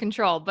it under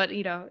control, but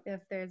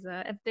if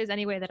there's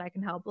any way that I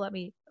can help, let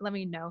me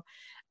know.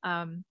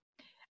 I'm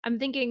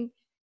thinking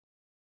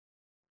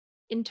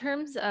in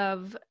terms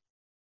of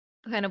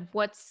kind of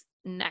what's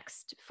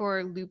next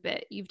for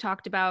Loopit. You've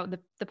talked about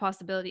the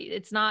possibility.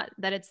 It's not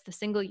that it's the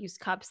single use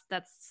cups.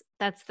 That's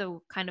the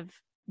kind of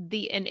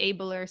the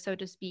enabler, so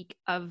to speak,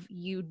 of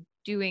you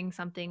doing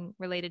something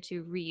related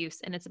to reuse,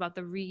 and it's about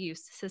the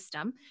reuse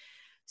system.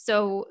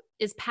 So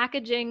is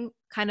packaging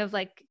kind of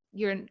like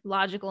your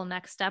logical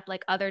next step,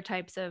 like other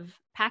types of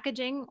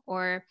packaging,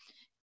 or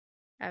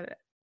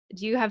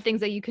do you have things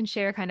that you can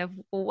share, kind of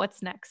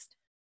what's next?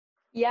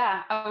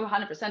 Yeah,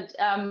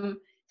 100%.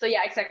 So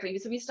yeah, exactly.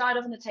 So we started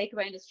off in the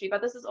takeaway industry,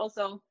 but this is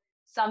also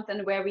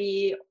something where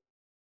we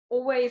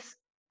always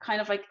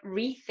kind of like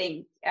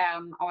rethink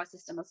our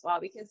system as well,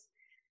 because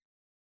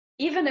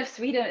even if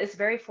Sweden is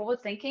very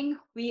forward thinking,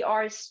 we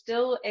are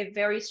still a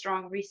very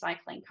strong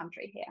recycling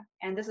country here.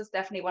 And this is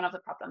definitely one of the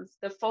problems.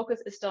 The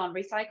focus is still on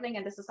recycling.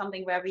 And this is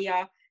something where we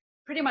are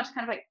pretty much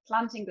kind of like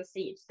planting the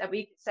seeds, that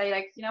we say,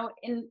 like,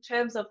 in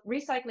terms of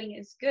recycling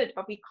is good,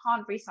 but we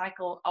can't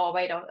recycle our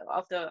way out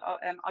of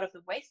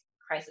the waste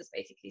crisis,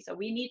 basically. So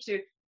we need to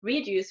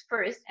reduce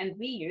first and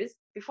reuse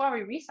before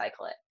we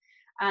recycle it.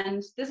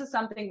 And this is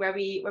something where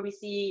we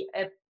see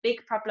a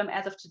big problem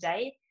as of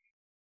today,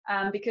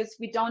 because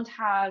we don't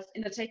have,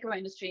 in the takeaway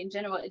industry in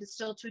general, it is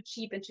still too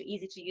cheap and too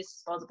easy to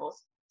use disposables.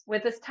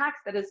 With this tax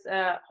that is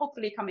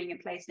hopefully coming in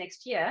place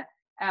next year,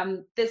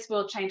 this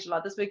will change a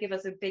lot. This will give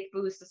us a big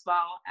boost as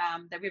well,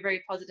 that we're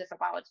very positive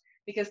about,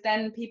 because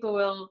then people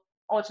will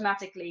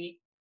automatically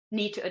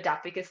need to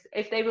adapt. Because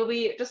if they will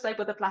be just like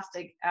with the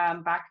plastic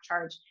bag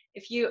charge,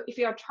 if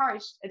you are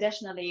charged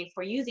additionally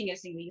for using a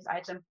single use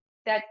item,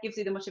 that gives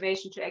you the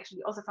motivation to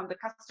actually also from the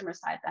customer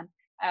side then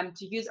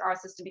to use our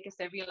system, because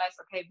they realize,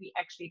 okay, we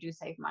actually do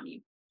save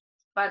money.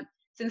 But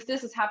since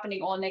this is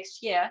happening all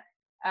next year,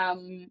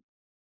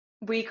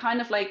 we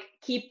kind of like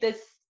keep this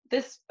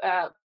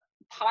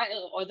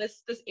pile or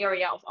this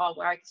area of our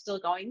work still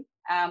going,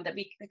 that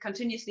we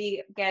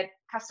continuously get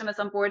customers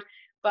on board.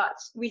 But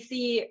we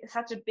see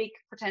such a big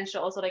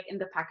potential also like in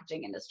the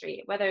packaging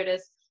industry, whether it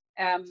is,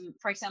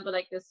 for example,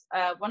 like this,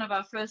 one of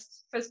our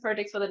first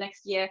projects for the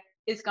next year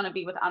is going to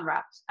be with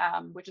Unwrapped,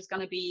 which is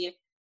going to be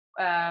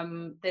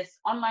this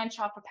online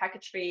shop for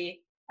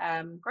package-free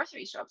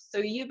grocery shops. So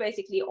you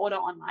basically order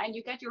online,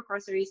 you get your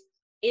groceries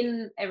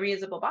in a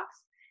reusable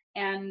box,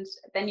 and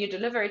then you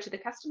deliver it to the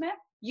customer.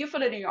 You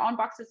fill it in your own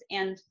boxes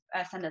and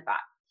send it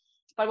back.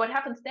 But what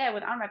happens there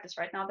with Unwrapped is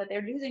right now that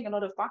they're losing a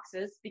lot of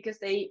boxes because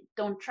they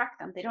don't track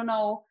them. They don't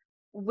know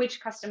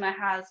which customer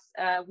has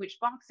which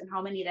box and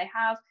how many they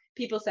have.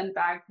 People send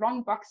back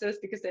wrong boxes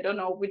because they don't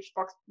know which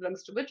box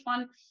belongs to which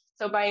one.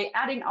 So by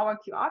adding our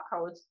QR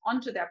codes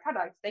onto their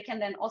products, they can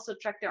then also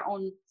track their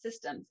own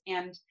systems.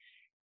 And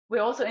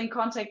we're also in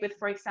contact with,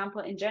 for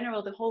example, in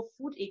general, the whole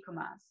food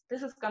e-commerce.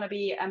 This is going to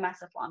be a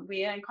massive one.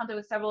 We are in contact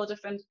with several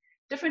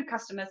different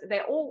customers.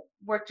 They all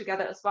work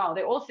together as well.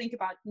 They all think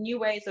about new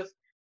ways of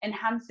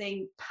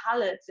enhancing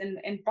pallets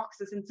in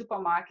boxes in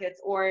supermarkets,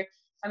 or,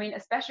 I mean,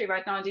 especially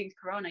right now during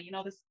Corona,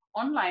 this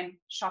online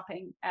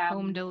shopping.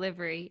 Home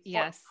delivery,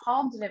 yes.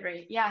 Home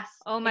delivery, yes.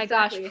 Oh my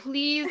gosh,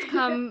 please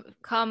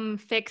come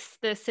fix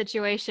this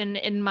situation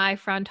in my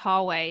front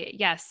hallway.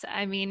 Yes,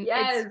 I mean,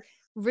 yes. It's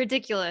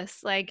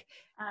ridiculous. Like,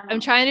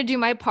 I'm trying to do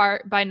my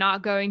part by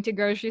not going to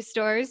grocery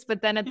stores,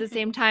 but then at the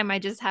same time, I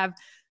just have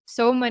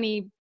so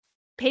many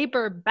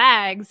paper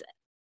bags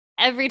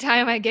every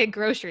time I get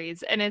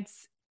groceries, and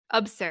it's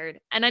absurd.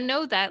 And I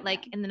know that,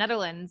 like, in the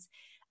Netherlands,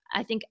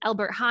 I think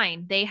Albert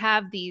Heijn, they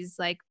have these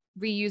like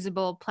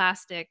reusable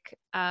plastic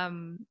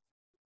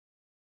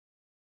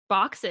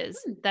boxes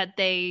that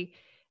they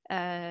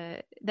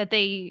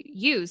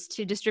use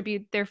to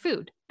distribute their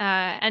food,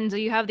 and so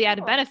you have the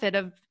added benefit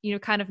of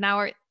kind of now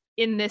are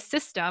in this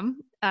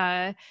system,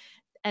 and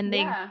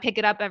they pick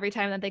it up every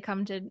time that they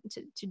come to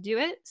do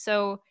it.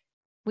 So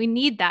we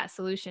need that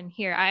solution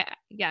here.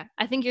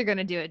 I think you're going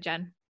to do it,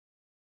 Jen.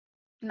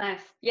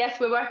 Nice. Yes,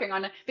 we're working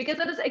on it because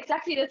that is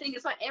exactly the thing.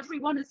 It's why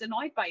everyone is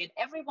annoyed by it.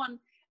 Everyone,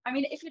 I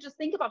mean, if you just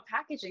think about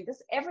packaging,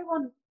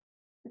 everyone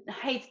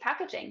hates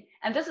packaging.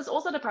 And this is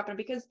also the problem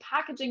because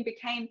packaging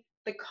became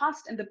the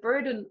cost and the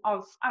burden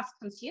of us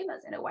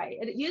consumers in a way.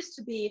 It used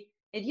to be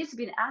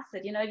an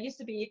asset, it used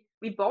to be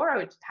we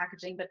borrowed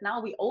packaging, but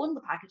now we own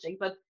the packaging,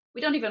 but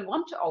we don't even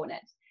want to own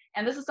it.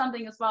 And this is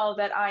something as well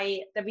that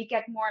we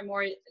get more and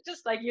more,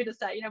 just like you just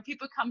said,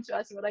 people come to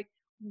us who are like,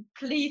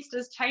 please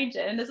just change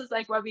it. And this is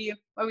like where we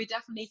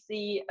definitely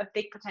see a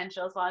big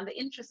potential as well, and the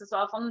interest as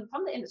well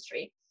from the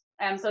industry.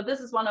 So this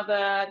is one of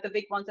the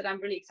big ones that I'm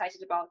really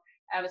excited about,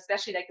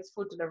 especially like this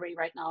food delivery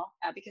right now,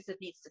 because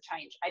it needs to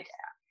change.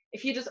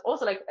 If you just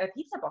also like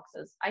pizza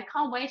boxes, I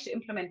can't wait to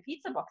implement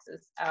pizza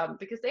boxes,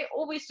 because they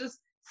always just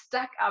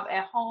stack up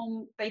at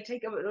home. They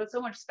take up so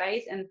much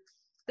space, and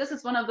this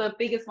is one of the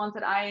biggest ones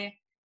that I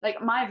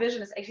like. My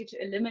vision is actually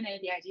to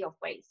eliminate the idea of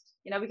waste,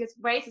 because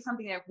waste is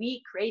something that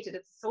we created.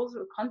 It's a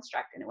social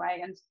construct in a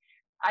way, and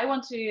I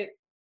want to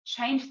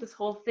change this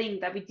whole thing,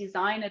 that we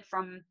design it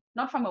from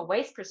not from a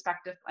waste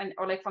perspective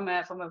or like from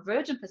a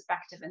virgin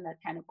perspective in that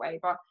kind of way,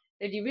 but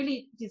that you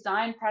really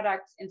design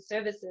products and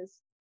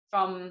services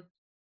from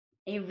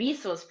a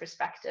resource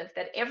perspective,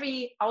 that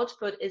every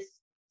output is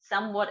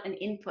somewhat an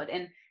input.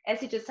 And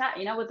as you just said,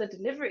 with the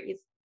deliveries,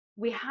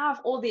 we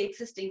have all the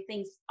existing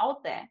things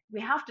out there.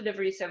 We have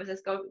delivery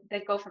services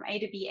that go from A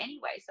to B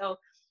anyway. So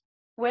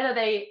whether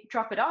they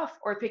drop it off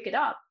or pick it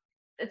up,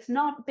 it's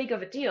not big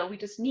of a deal. We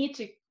just need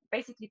to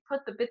basically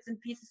put the bits and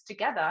pieces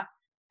together,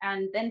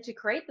 and then to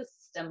create the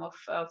system of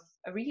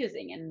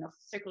reusing and of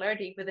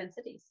circularity within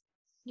cities.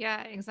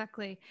 Yeah,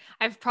 exactly.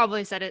 I've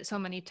probably said it so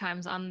many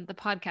times on the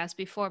podcast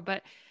before,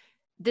 but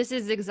this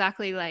is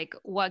exactly like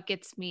what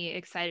gets me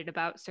excited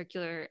about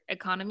circular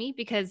economy,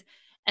 because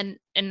and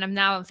I'm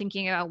now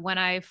thinking about when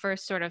I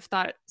first sort of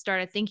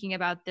started thinking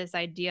about this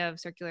idea of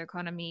circular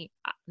economy,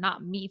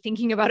 not me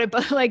thinking about it,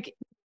 but like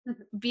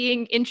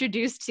being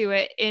introduced to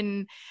it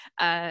in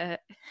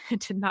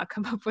to not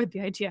come up with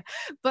the idea,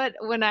 but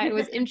when I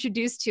was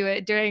introduced to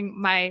it during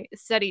my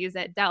studies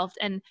at Delft,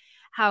 and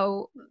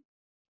how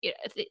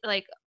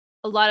like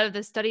a lot of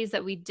the studies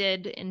that we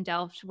did in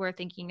Delft were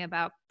thinking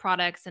about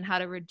products and how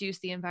to reduce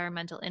the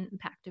environmental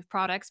impact of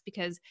products,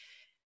 because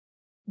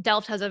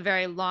Delft has a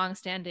very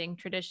long-standing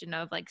tradition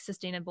of like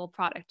sustainable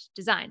product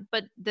design.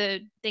 But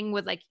the thing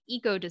with like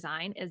eco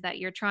design is that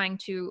you're trying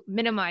to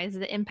minimize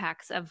the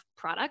impacts of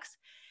products.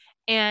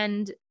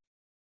 And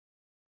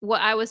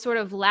what I was sort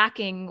of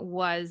lacking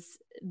was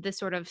the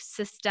sort of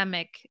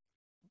systemic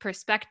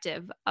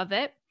perspective of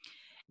it.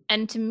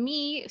 And to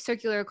me,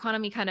 circular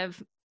economy kind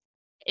of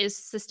is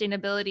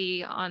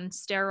sustainability on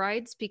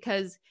steroids,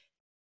 because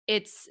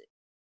it's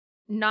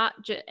not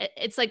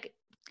it's like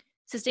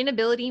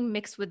sustainability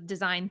mixed with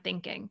design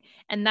thinking.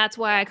 And that's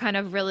why I kind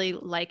of really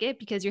like it,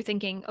 because you're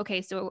thinking,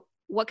 okay, so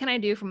what can I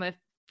do from a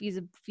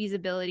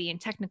feasibility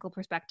and technical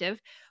perspective?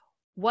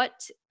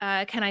 What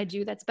can I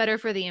do that's better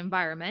for the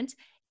environment?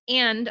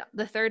 And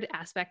the third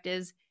aspect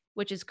is,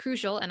 which is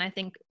crucial, and I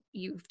think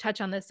you've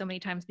touched on this so many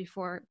times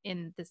before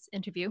in this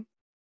interview,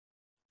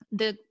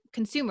 the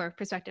consumer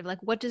perspective.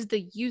 Like, what does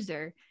the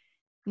user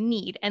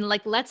need? And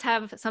like, let's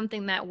have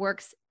something that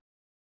works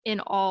in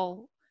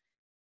all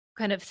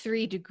kind of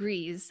 3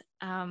 degrees.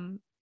 And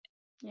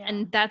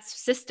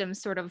that's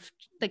systems, sort of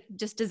like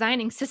just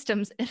designing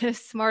systems in a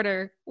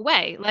smarter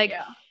way. Like,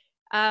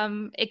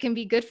 it can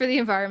be good for the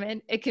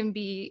environment, it can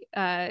be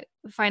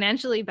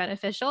financially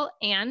beneficial,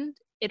 and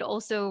it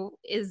also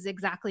is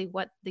exactly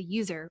what the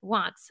user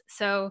wants.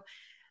 So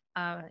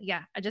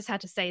yeah, I just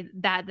had to say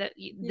that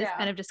this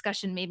kind of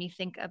discussion made me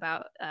think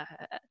about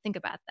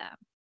that.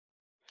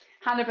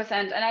 100%.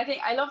 And I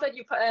think I love that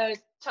you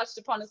touched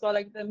upon as well,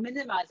 like the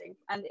minimizing.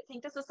 And I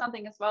think this is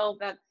something as well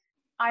that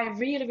I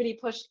really, really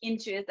push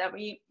into, is that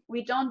we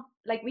don't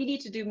like, we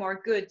need to do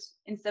more good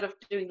instead of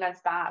doing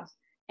less bad.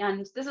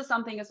 And this is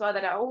something as well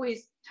that I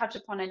always touch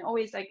upon and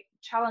always like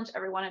challenge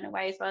everyone in a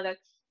way as well, that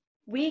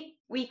we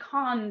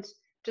can't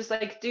just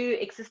like do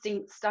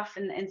existing stuff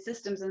and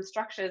systems and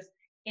structures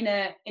in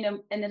a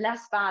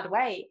less bad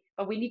way,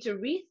 but we need to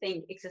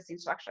rethink existing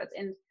structures.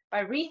 And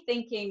by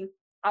rethinking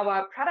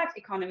our product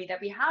economy that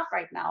we have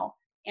right now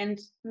and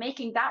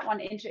making that one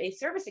into a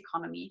service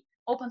economy,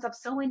 opens up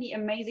so many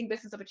amazing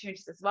business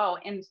opportunities as well.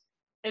 And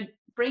it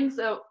brings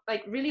a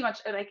like really much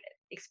like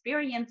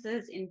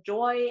experiences in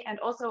joy, and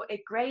also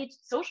a great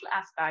social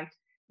aspect,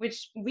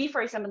 which we,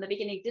 for example, in the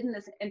beginning didn't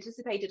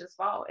anticipate it as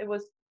well.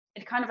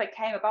 It kind of like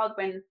came about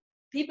when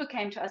people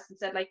came to us and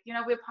said, like,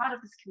 we're part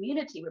of this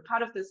community, we're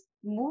part of this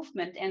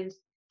movement, and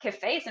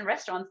cafes and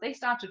restaurants, they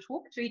start to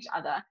talk to each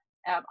other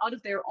out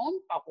of their own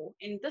bubble.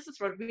 And this is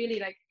what really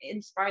like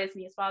inspires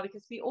me as well,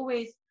 because we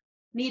always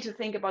need to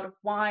think about,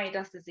 why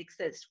does this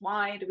exist?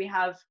 Why do we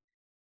have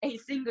a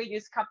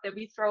single-use cup that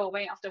we throw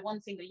away after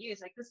one single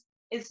use? Like, this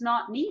is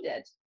not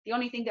needed. The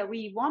only thing that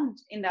we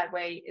want in that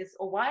way is,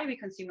 or why we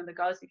consume on the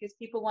go, is because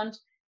people want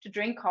to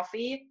drink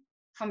coffee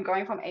from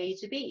going from A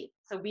to B.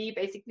 So we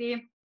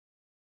basically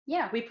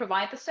yeah, we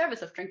provide the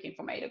service of drinking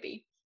from A to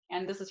B.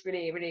 And this is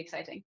really, really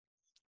exciting.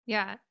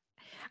 Yeah.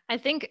 I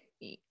think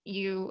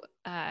you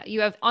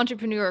have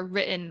entrepreneur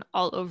written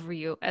all over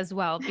you as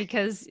well,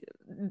 because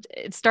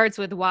it starts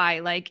with why,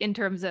 like in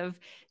terms of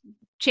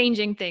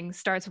changing things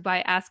starts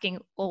by asking,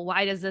 well,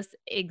 why does this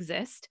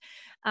exist?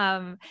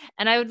 And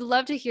I would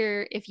love to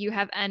hear if you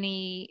have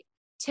any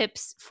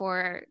tips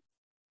for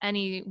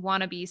any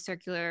wannabe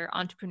circular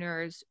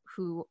entrepreneurs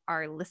who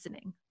are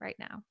listening right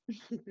now.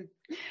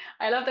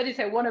 I love that you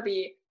say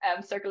wannabe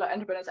circular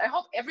entrepreneurs. I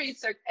hope every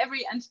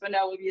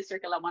entrepreneur will be a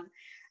circular one.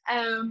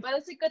 But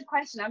it's a good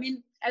question. I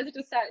mean, as you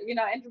just said,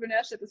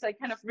 entrepreneurship is like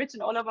kind of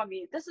written all over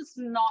me. This is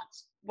not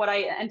what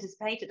I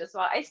anticipated as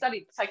well. I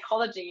studied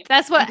psychology and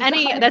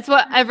design. That's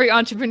what every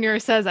entrepreneur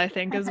says, I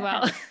think, as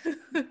well.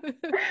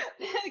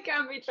 It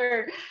can be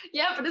true.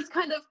 Yeah, but it's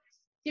kind of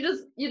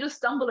you just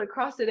stumble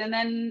across it, and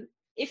then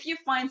if you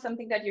find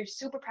something that you're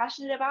super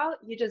passionate about,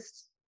 you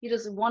just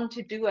want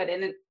to do it,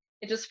 and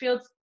it just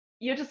feels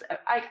you just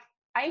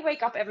I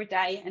wake up every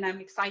day and I'm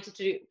excited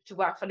to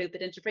work for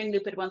Loopit and to bring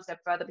Loopit one step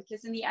further,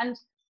 because in the end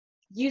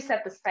you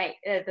set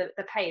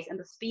the pace and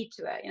the speed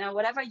to it.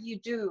 Whatever you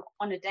do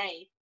on a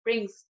day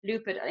brings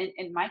Loopit,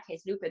 in my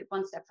case, Loopit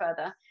one step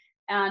further.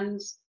 And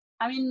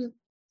I mean,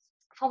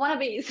 for one of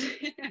these,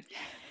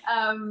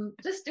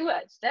 just do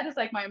it. That is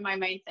like my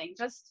main thing.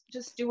 Just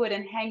do it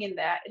and hang in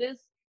there. It is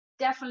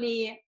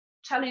definitely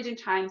challenging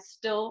times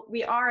still.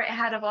 We are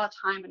ahead of our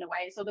time in a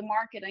way. So the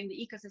market and the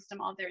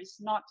ecosystem out there is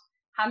not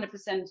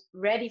 100%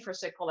 ready for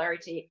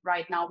circularity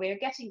right now. We're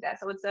getting there.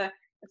 So it's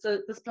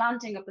this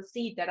planting of the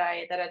seed that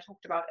I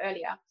talked about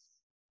earlier.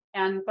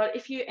 But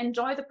if you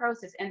enjoy the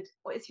process, and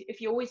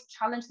if you always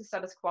challenge the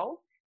status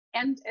quo,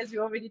 and as we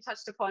already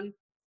touched upon,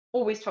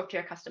 always talk to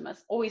your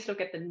customers, always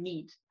look at the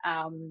need.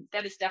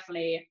 That is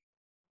definitely,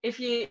 if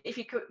you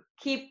could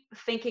keep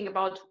thinking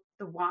about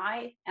the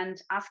why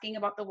and asking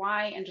about the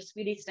why and just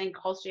really staying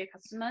close to your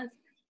customers,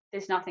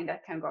 there's nothing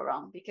that can go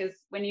wrong. Because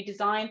when you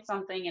design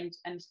something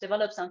and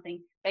develop something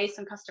based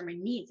on customer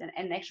needs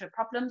and actual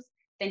problems,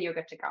 then you're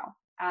good to go.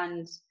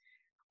 And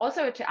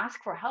also to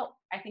ask for help.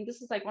 I think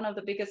this is like one of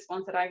the biggest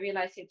ones that I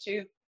realized here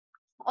too.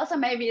 Also,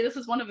 maybe this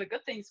is one of the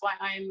good things why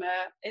I'm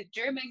a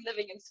German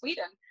living in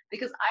Sweden,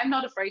 because I'm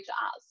not afraid to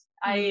ask.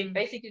 I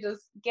basically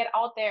just get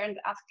out there and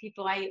ask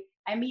people. I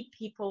meet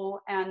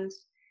people, and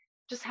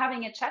just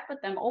having a chat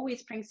with them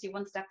always brings you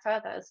one step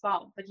further as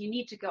well. But you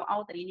need to go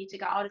out there. You need to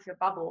go out of your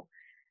bubble.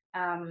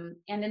 And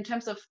in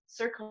terms of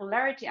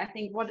circularity, I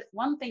think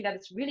one thing that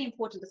is really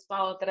important as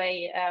well that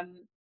I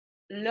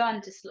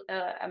learned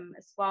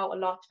as well a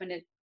lot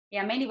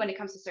mainly when it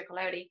comes to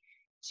circularity,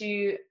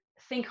 to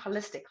think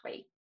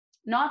holistically.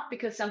 Not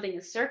because something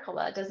is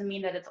circular doesn't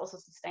mean that it's also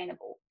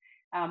sustainable.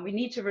 We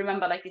need to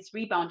remember like these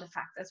rebound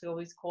effects, as we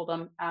always call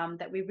them,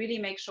 that we really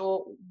make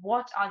sure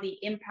what are the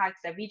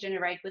impacts that we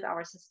generate with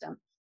our system.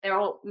 They're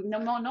all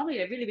normally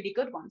they're really, really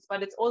good ones,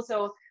 but it's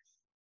also,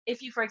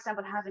 if you, for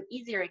example, have an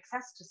easier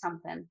access to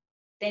something,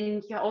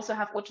 then you also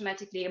have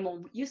automatically a more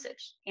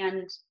usage.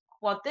 And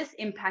what this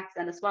impacts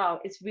then as well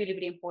is really,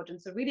 really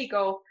important. So really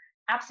go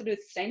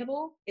absolute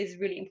sustainable is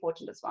really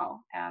important as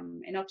well,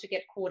 and not to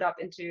get caught up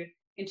into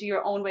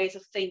your own ways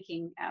of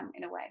thinking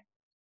in a way.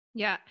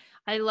 Yeah,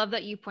 I love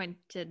that you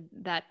pointed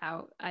that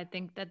out. I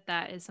think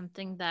that is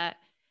something that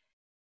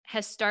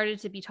has started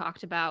to be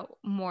talked about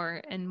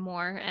more and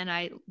more. And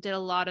I did a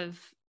lot of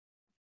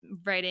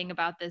writing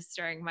about this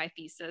during my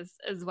thesis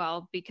as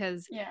well,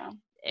 because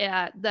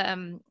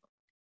the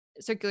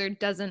circular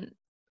doesn't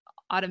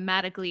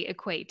automatically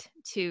equate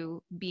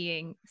to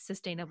being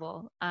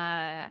sustainable.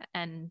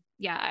 And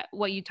yeah,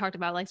 what you talked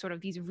about, like sort of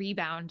these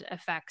rebound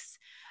effects,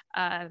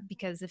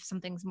 because if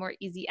something's more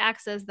easy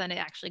access, then it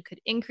actually could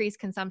increase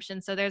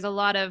consumption. So there's a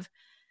lot of,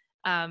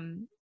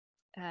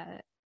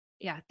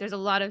 there's a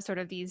lot of sort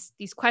of these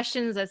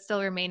questions that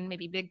still remain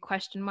maybe big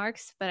question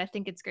marks. But I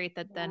think it's great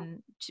that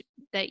then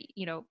that,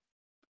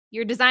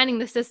 you're designing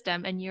the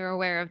system and you're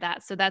aware of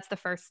that. So that's the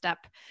first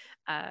step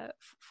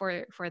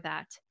for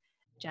that,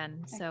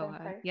 Jen. So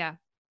Exactly. yeah.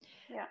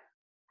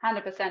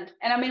 100%.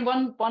 And I mean,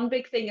 one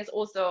big thing is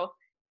also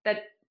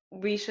that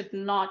we should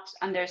not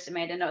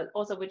underestimate, and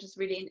also, which is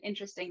really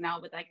interesting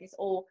now with like this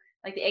all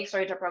like the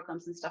accelerator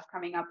programs and stuff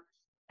coming up,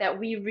 that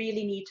we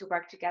really need to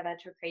work together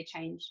to create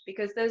change.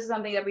 Because this is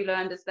something that we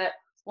learned, is that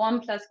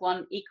 1 +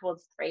 1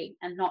 = 3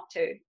 and not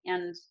 2.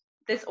 And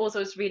this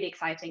also is really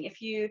exciting.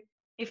 If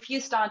you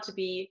start to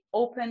be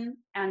open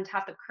and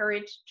have the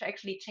courage to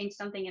actually change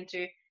something and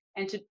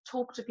to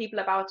talk to people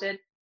about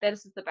it,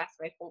 this is the best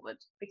way forward.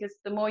 Because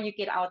the more you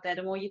get out there,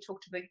 the more you talk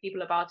to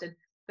people about it,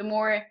 the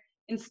more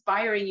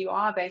inspiring you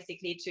are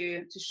basically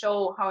to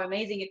show how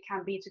amazing it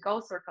can be to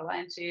go circular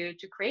and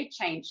to create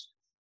change,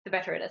 the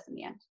better it is in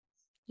the end.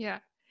 Yeah.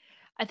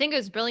 I think it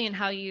was brilliant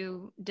how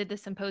you did the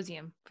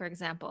symposium, for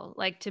example,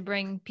 like to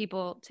bring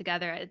people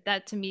together.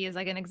 That to me is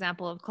like an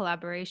example of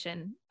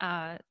collaboration.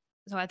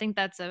 So I think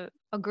that's a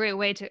great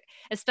way to,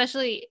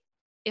 especially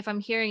if I'm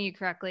hearing you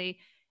correctly,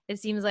 it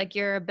seems like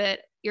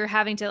you're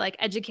having to like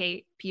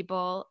educate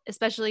people,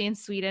 especially in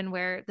Sweden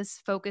where this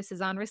focus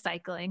is on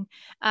recycling.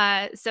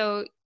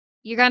 So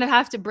you're going to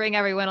have to bring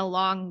everyone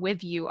along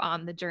with you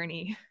on the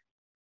journey.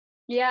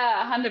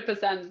 Yeah,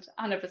 100%,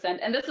 100%.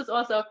 And this is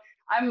also,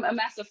 I'm a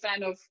massive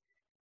fan of,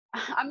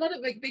 I'm not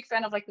a big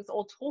fan of like this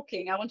all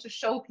talking. I want to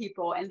show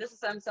people, and this is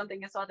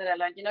something as well that I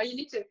learned. You know, you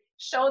need to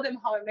show them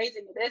how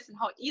amazing it is and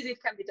how easy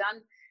it can be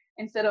done,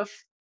 instead of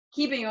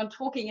keeping on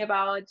talking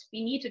about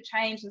we need to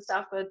change and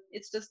stuff. But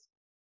it's just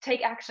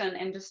take action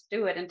and just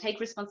do it, and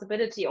take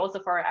responsibility also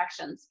for our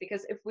actions.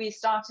 Because if we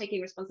start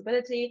taking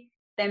responsibility,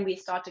 then we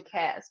start to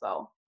care as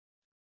well.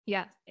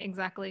 Yeah,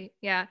 exactly.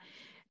 Yeah.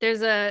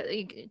 There's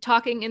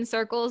talking in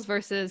circles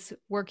versus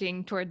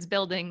working towards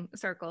building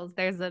circles.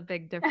 There's a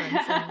big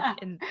difference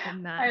in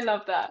I that.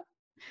 love that.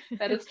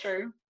 That is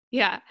true.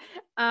 Yeah.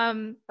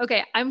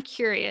 Okay, I'm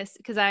curious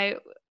because I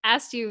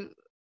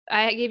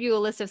gave you a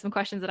list of some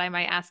questions that I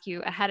might ask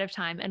you ahead of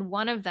time, and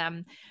one of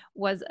them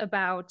was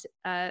about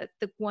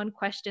the one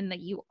question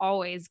that you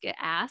always get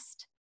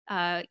asked,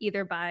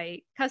 either by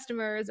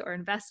customers or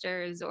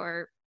investors,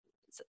 or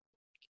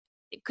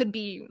it could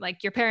be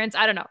like your parents.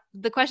 I don't know.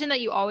 The question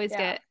that you always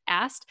Yeah. get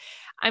asked.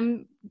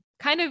 I'm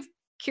kind of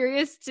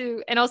curious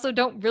to, and also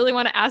don't really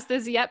want to ask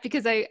this yet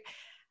because I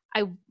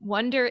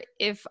wonder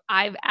if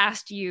I've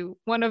asked you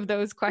one of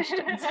those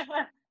questions.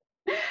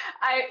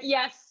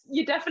 Yes,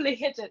 you definitely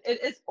hit it.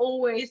 It is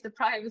always the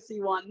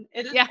privacy one.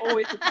 It is Yeah.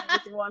 always the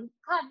privacy one,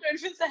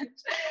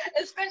 100%.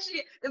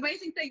 Especially the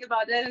amazing thing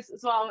about that is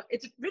as well,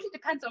 it really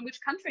depends on which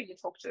country you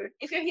talk to.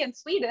 If you're here in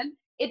Sweden,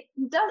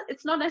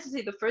 it's not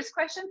necessarily the first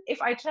question.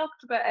 If I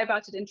talked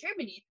about it in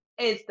Germany,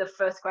 it's the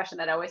first question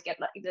that I always get,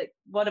 like,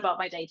 what about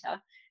my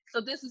data?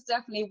 So this is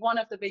definitely one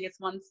of the biggest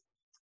ones.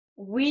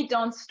 We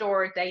don't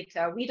store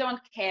data. We don't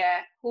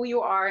care who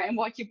you are and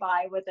what you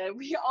buy with it.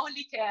 We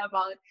only care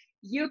about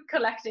you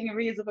collecting a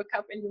reusable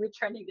cup and you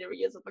returning the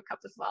reusable cup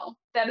as well.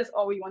 That is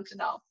all we want to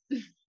know.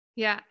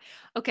 Yeah.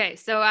 Okay.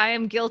 So I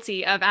am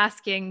guilty of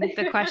asking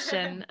the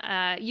question.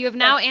 You have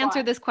now That's answered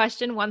fine. this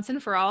question once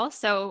and for all.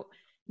 So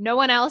no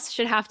one else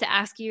should have to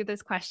ask you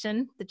this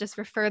question. To just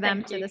refer them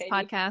Thank to you, this Katie.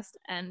 podcast.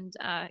 And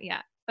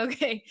yeah.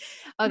 Okay.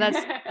 Oh,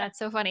 that's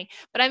so funny.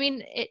 But I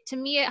mean, to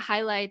me, it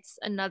highlights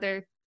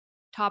another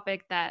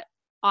topic that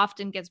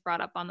often gets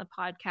brought up on the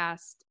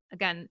podcast.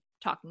 Again,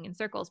 talking in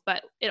circles,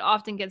 but it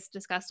often gets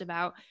discussed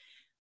about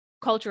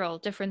cultural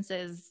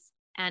differences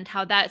and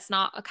how that's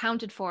not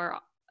accounted for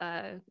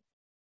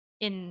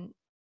in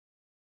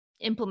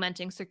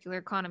implementing circular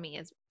economy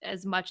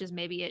as much as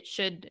maybe it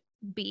should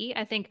be.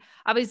 I think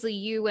obviously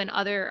you and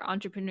other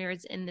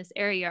entrepreneurs in this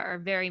area are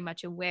very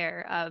much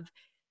aware of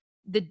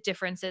the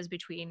differences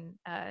between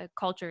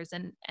cultures,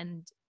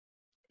 and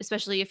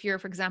especially if you're,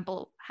 for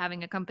example,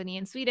 having a company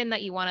in Sweden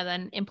that you want to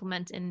then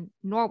implement in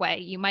Norway,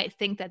 you might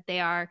think that they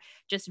are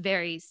just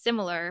very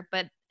similar,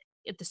 but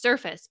at the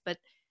surface. But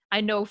I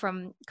know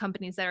from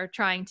companies that are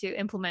trying to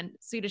implement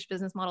Swedish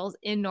business models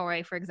in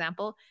Norway, for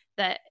example,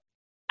 that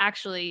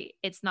actually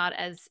it's not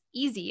as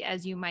easy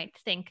as you might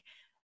think.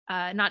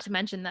 Not to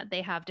mention that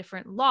they have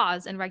different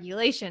laws and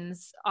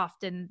regulations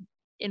often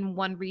in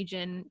one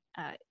region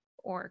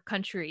or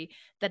country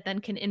that then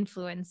can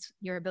influence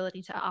your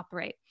ability to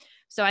operate.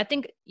 So I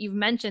think you've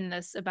mentioned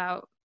this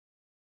about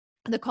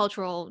the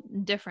cultural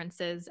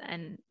differences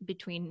and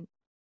between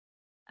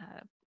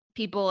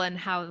people and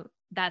how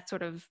that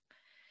sort of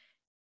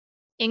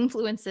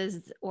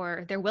influences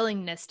or their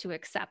willingness to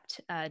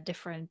accept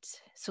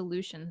different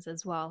solutions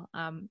as well.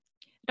 I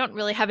don't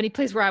really have any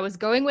place where I was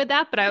going with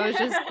that, but I was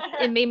just,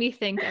 it made me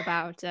think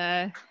about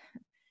Yeah,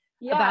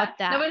 no, that.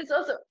 but it's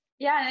also,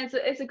 yeah, and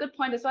it's a good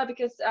point as well,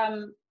 because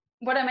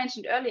what I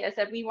mentioned earlier is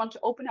that we want to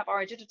open up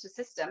our digital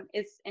system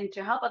is and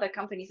to help other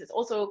companies is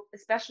also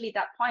especially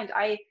that point.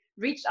 I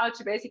reached out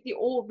to basically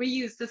all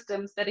reuse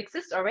systems that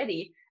exist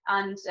already,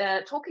 and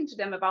talking to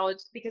them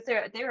about, because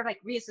there are like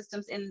reuse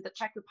systems in the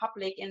Czech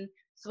Republic, in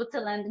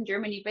Switzerland, in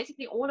Germany,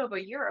 basically all over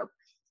Europe,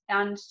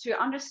 and to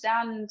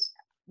understand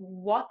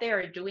what they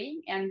are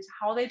doing and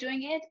how they're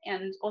doing it,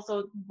 and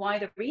also why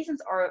the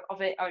reasons are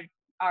of it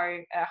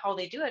are how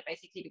they do it,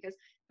 basically, because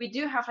we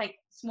do have like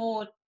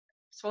small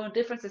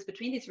differences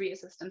between these real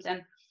systems,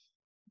 and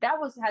that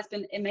has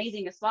been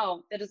amazing as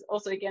well. That is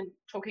also, again,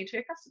 talking to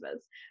your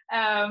customers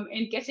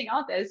and getting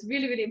out there is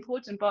really, really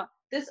important. But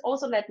this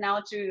also led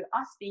now to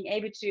us being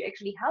able to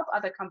actually help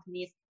other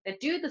companies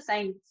that do the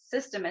same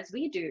system as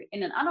we do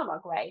in an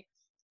analog way,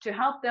 to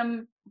help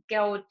them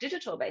go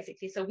digital,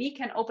 basically, so we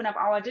can open up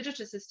our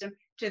digital system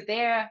to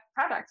their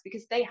products,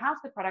 because they have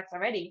the products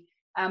already,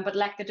 but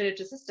lack the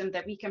digital system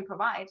that we can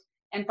provide.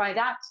 And by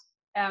that,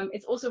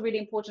 it's also really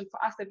important for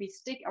us that we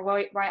stick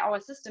why our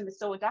system is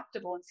so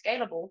adaptable and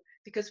scalable,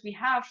 because we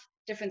have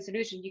different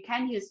solutions. You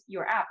can use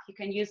your app, you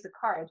can use the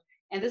card.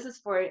 And this is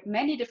for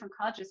many different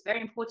cultures very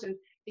important,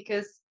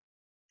 because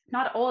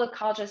not all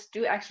cultures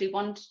do actually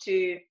want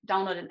to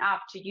download an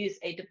app to use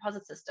a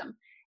deposit system.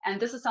 And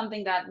this is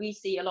something that we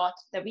see a lot,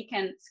 that we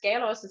can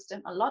scale our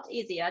system a lot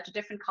easier to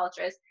different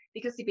cultures,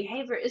 because the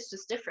behavior is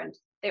just different.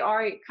 There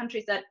are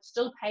countries that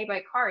still pay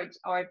by card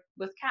or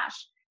with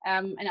cash,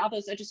 and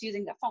others are just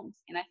using their phones.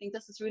 And I think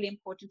this is really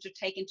important to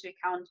take into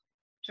account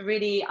to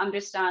really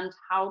understand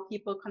how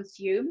people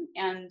consume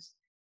and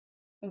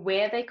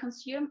where they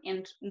consume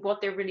and what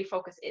their really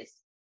focus is.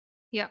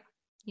 Yeah.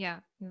 Yeah,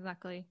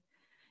 exactly.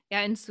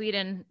 Yeah, in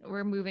Sweden,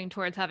 we're moving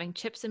towards having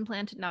chips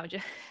implanted. No,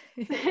 just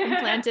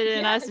implanted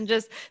in us Yes. and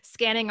just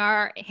scanning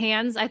our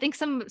hands. I think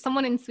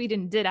someone in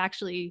Sweden did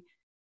actually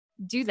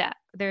do that.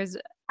 There's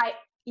I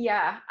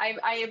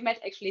I have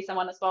met actually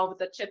someone as well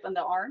with a chip in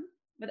the arm,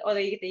 with or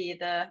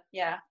the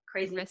yeah,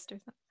 crazy. wrist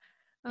or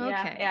something.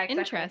 Okay, Yeah, exactly. It's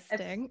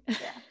interesting. yeah.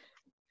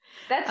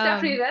 That's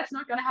definitely um, that's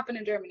not going to happen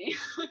in Germany.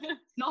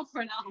 Not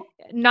for now.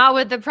 not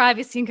with the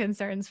privacy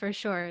concerns for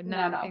sure.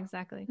 No, No, no.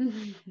 exactly.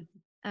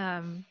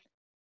 Um,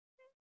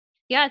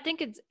 yeah, I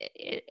think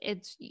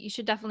it's you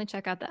should definitely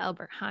check out the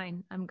Albert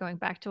Heijn. I'm going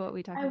back to what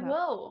we talked I about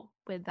will.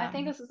 with I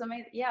think this is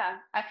amazing. Yeah.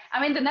 I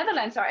mean, the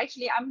Netherlands are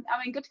actually, I'm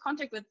in good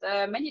contact with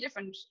many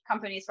different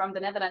companies from the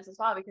Netherlands as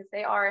well, because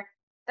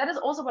that is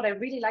also what I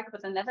really like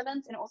about the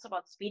Netherlands and also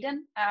about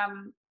Sweden.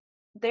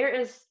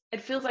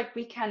 It feels like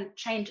we can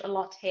change a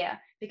lot here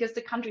because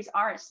the countries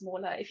are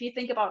smaller. If you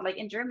think about like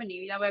in Germany,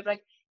 we have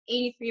like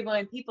 83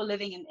 million people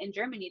living in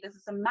Germany. This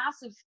is a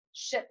massive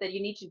ship that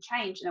you need to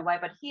change in a way.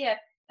 But here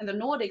in the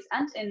Nordics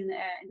and in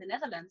the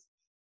Netherlands,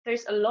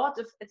 it's a lot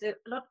of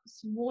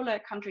smaller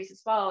countries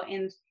as well,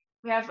 and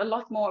we have a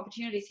lot more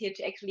opportunities here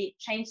to actually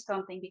change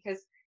something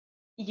because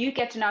you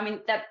get to know. I mean,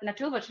 that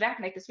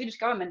Naturvårdsverket, like the Swedish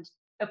government,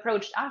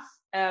 approached us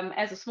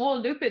as a small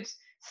lupid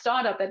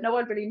startup that no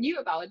one really knew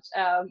about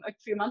a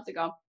few months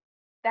ago.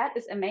 That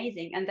is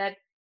amazing, and that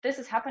this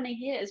is happening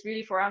here is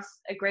really for us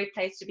a great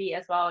place to be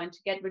as well, and to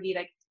get really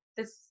like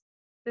this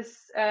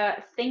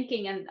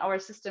thinking and our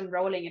system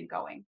rolling and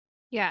going.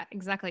 Yeah,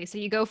 exactly. So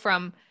you go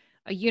from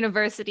a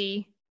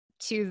university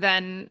to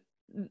then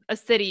a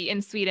city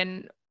in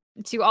Sweden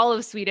to all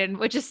of Sweden,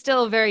 which is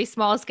still very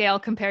small scale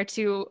compared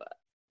to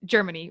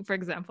Germany, for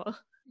example.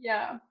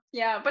 Yeah,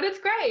 but it's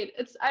great.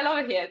 I love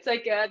it here. It's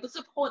like the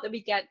support that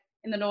we get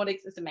in the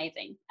Nordics is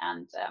amazing,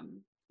 and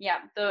yeah,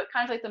 the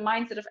kind of like the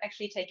mindset of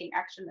actually taking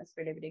action is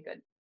really really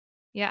good.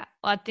 Yeah.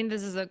 Well, I think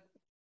this is a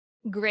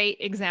great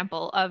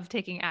example of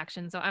taking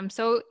action. So I'm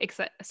so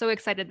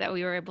excited that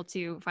we were able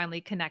to finally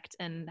connect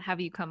and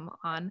have you come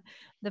on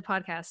the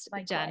podcast,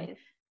 Jen. Likewise.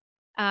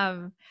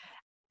 Um,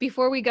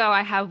 Before we go,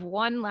 I have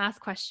one last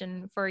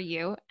question for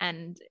you,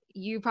 and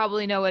you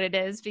probably know what it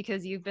is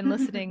because you've been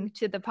listening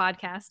to the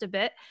podcast a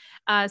bit.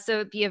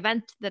 So the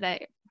event,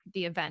 the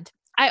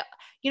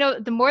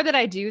more that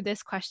I do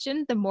this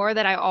question, the more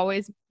that I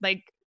always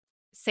like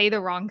say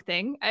the wrong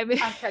thing. I mean,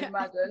 I can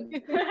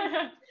imagine.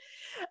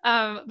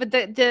 but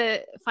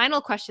the final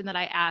question that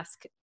I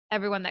ask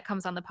everyone that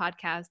comes on the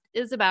podcast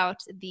is about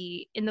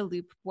the In the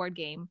Loop board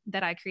game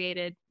that I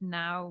created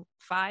now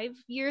 5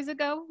 years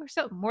ago or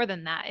so, more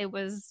than that. It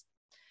was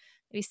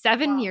maybe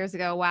 7 years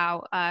ago.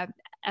 Wow.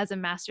 As a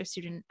master's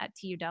student at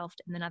TU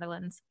Delft in the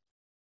Netherlands.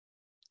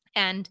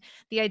 And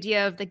the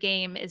idea of the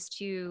game is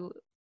to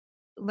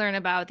learn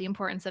about the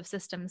importance of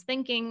systems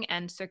thinking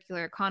and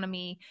circular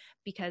economy,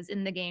 because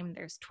in the game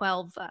there's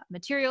 12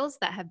 materials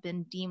that have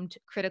been deemed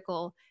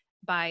critical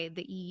by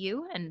the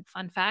EU. And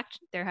fun fact,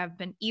 there have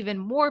been even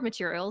more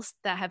materials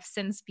that have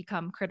since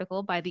become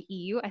critical by the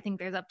EU. I think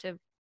there's up to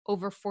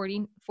over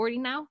 40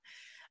 now.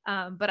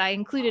 But I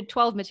included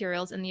 12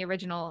 materials in the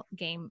original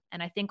game,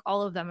 and I think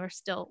all of them are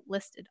still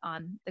listed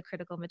on the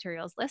critical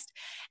materials list.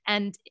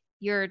 And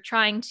you're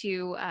trying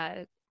to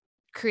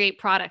create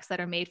products that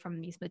are made from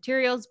these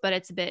materials, but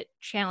it's a bit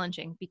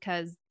challenging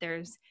because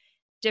there's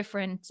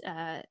different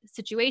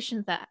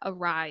situations that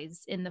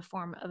arise in the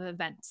form of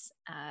events.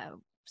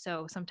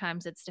 So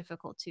sometimes it's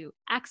difficult to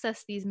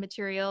access these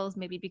materials,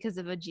 maybe because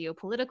of a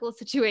geopolitical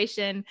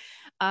situation,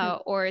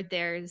 or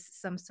there's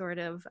some sort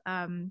of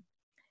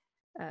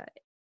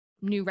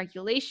new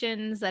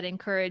regulations that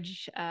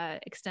encourage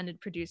extended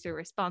producer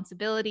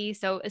responsibility.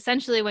 So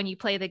essentially, when you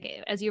play the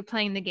game, as you're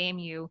playing the game,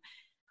 you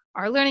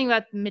are learning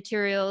about the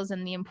materials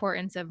and the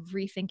importance of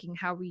rethinking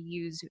how we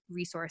use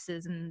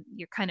resources, and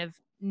you're kind of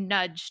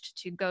nudged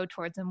to go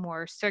towards a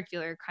more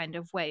circular kind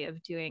of way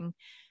of doing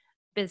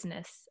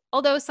business.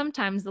 Although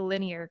sometimes the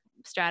linear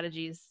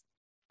strategies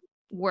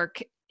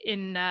work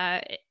in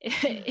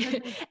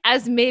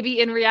as maybe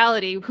in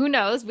reality, who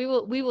knows? We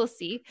will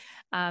see.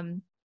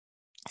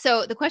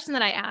 So the question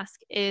that I ask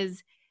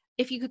is,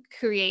 if you could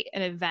create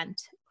an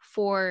event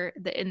for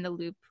the In the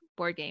Loop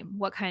board game,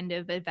 what kind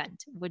of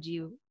event would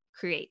you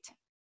create?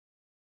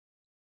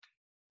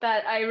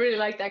 That I really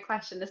like that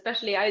question,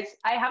 especially I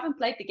haven't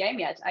played the game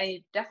yet.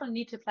 I definitely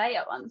need to play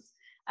it once.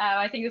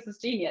 I think this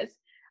is genius.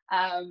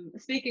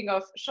 Speaking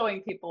of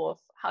showing people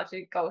how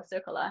to go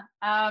circular,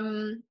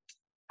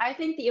 I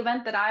think the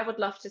event that I would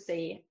love to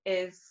see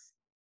is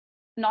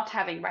not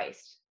having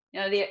waste.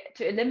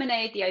 To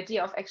eliminate the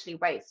idea of actually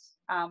waste.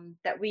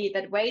 That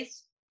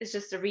waste is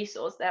just a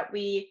resource that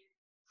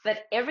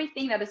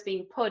everything that is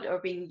being put or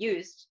being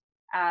used,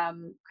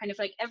 kind of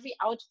like every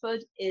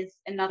output is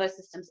another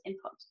system's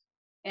input.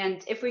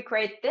 And if we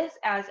create this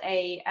as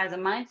a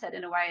mindset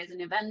in a way, as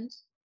an event,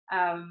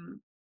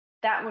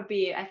 that would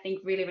be, I think,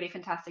 really, really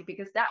fantastic,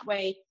 because that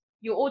way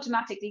you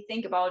automatically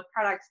think about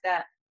products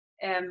that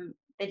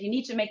that you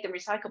need to make them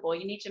recyclable,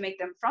 you need to make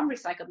them from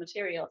recycled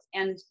materials,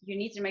 and you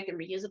need to make them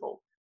reusable.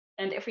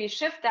 And if we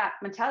shift that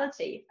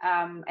mentality,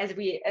 as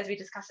we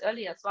discussed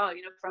earlier as well,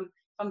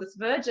 from this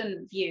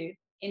virgin view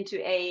into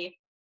a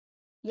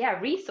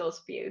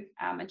resource view,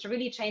 and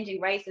really changing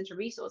waste into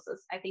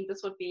resources, I think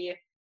this would be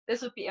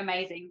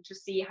amazing to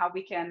see how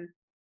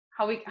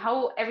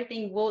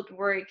everything would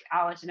work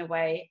out in a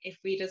way if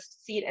we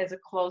just see it as a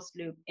closed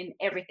loop in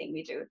everything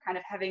we do, kind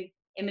of having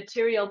a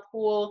material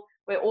pool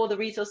where all the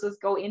resources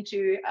go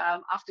into,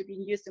 after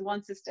being used in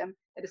one system,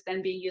 that is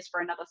then being used for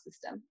another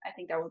system. I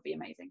think that would be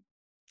amazing.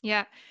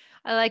 Yeah,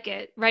 I like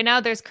it. Right now,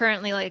 there's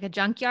currently like a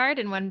junkyard,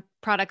 and when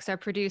products are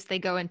produced, they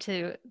go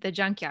into the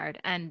junkyard.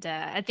 And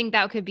I think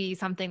that could be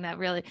something that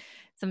really,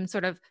 some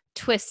sort of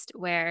twist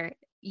where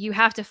you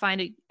have to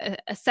find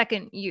a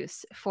second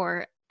use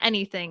for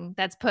anything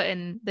that's put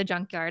in the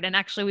junkyard. And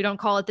actually, we don't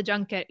call it the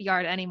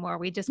junkyard anymore.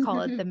 We just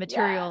call it the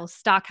material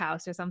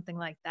stockhouse or something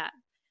like that.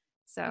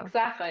 So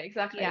exactly.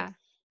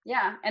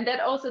 Yeah. And that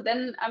also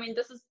then, I mean,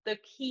 this is the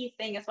key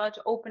thing as well,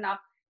 to open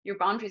up your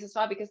boundaries as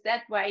well, because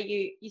that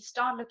way you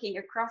start looking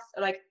across,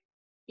 like,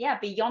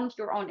 beyond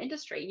your own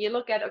industry. You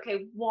look at,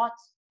 okay, what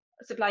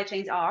supply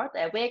chains are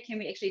there, where can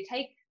we actually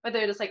take, whether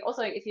it's like,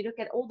 also if you look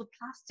at all the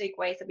plastic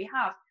waste that we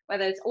have,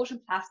 whether it's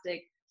ocean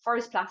plastic,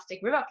 forest plastic,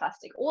 river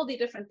plastic, all the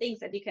different things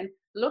that you can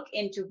look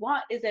into,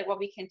 what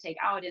we can take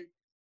out. And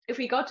if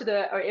we get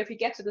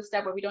to the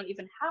step where we don't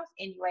even have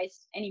any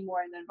waste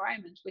anymore in the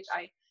environment, which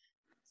I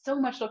so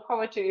much look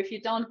forward to, if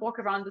you don't walk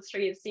around the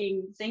streets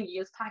seeing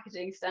single-use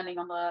packaging standing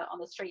on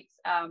the streets,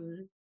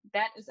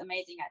 that is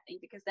amazing, I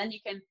think, because then you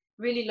can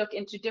really look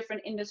into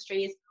different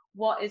industries.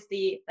 What is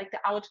the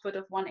output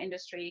of one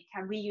industry?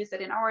 Can we use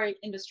that in our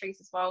industries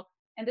as well?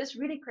 And this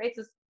really creates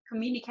this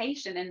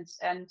communication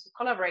and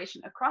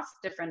collaboration across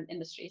different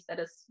industries that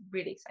is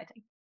really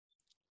exciting.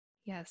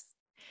 Yes.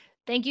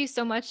 Thank you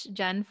so much,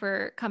 Jen,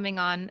 for coming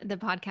on the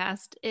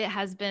podcast. It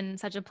has been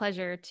such a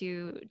pleasure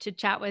to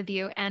chat with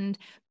you. And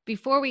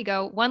before we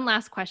go, one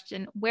last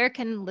question. Where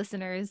can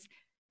listeners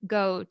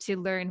go to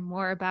learn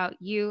more about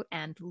you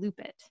and Loop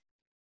It?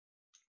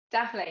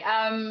 Definitely.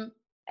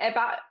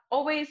 About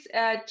always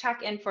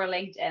check in for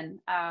LinkedIn,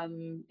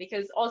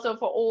 because also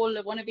for all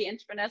the wannabe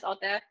entrepreneurs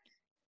out there,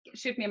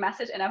 shoot me a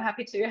message and I'm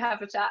happy to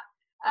have a chat.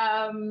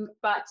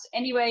 But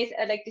anyways,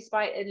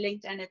 despite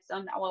LinkedIn, it's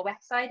on our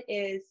website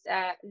is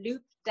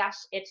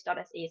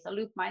loop-it.se, so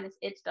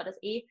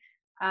loop-it.se.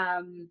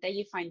 There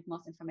you find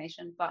most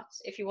information. But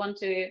if you want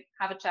to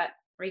have a chat,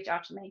 reach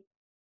out to me.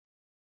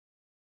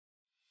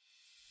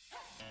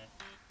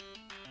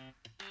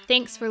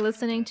 Thanks for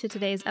listening to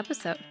today's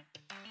episode.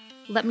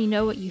 Let me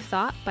know what you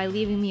thought by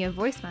leaving me a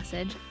voice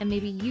message, and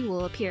maybe you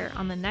will appear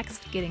on the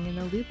next Getting in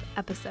the Loop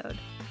episode.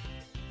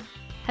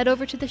 Head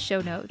over to the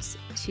show notes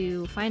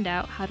to find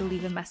out how to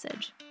leave a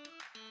message.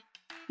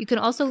 You can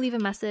also leave a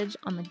message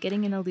on the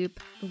Getting in the Loop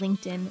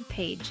LinkedIn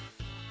page.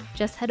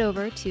 Just head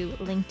over to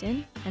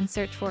LinkedIn and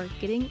search for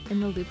Getting in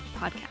the Loop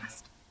podcast.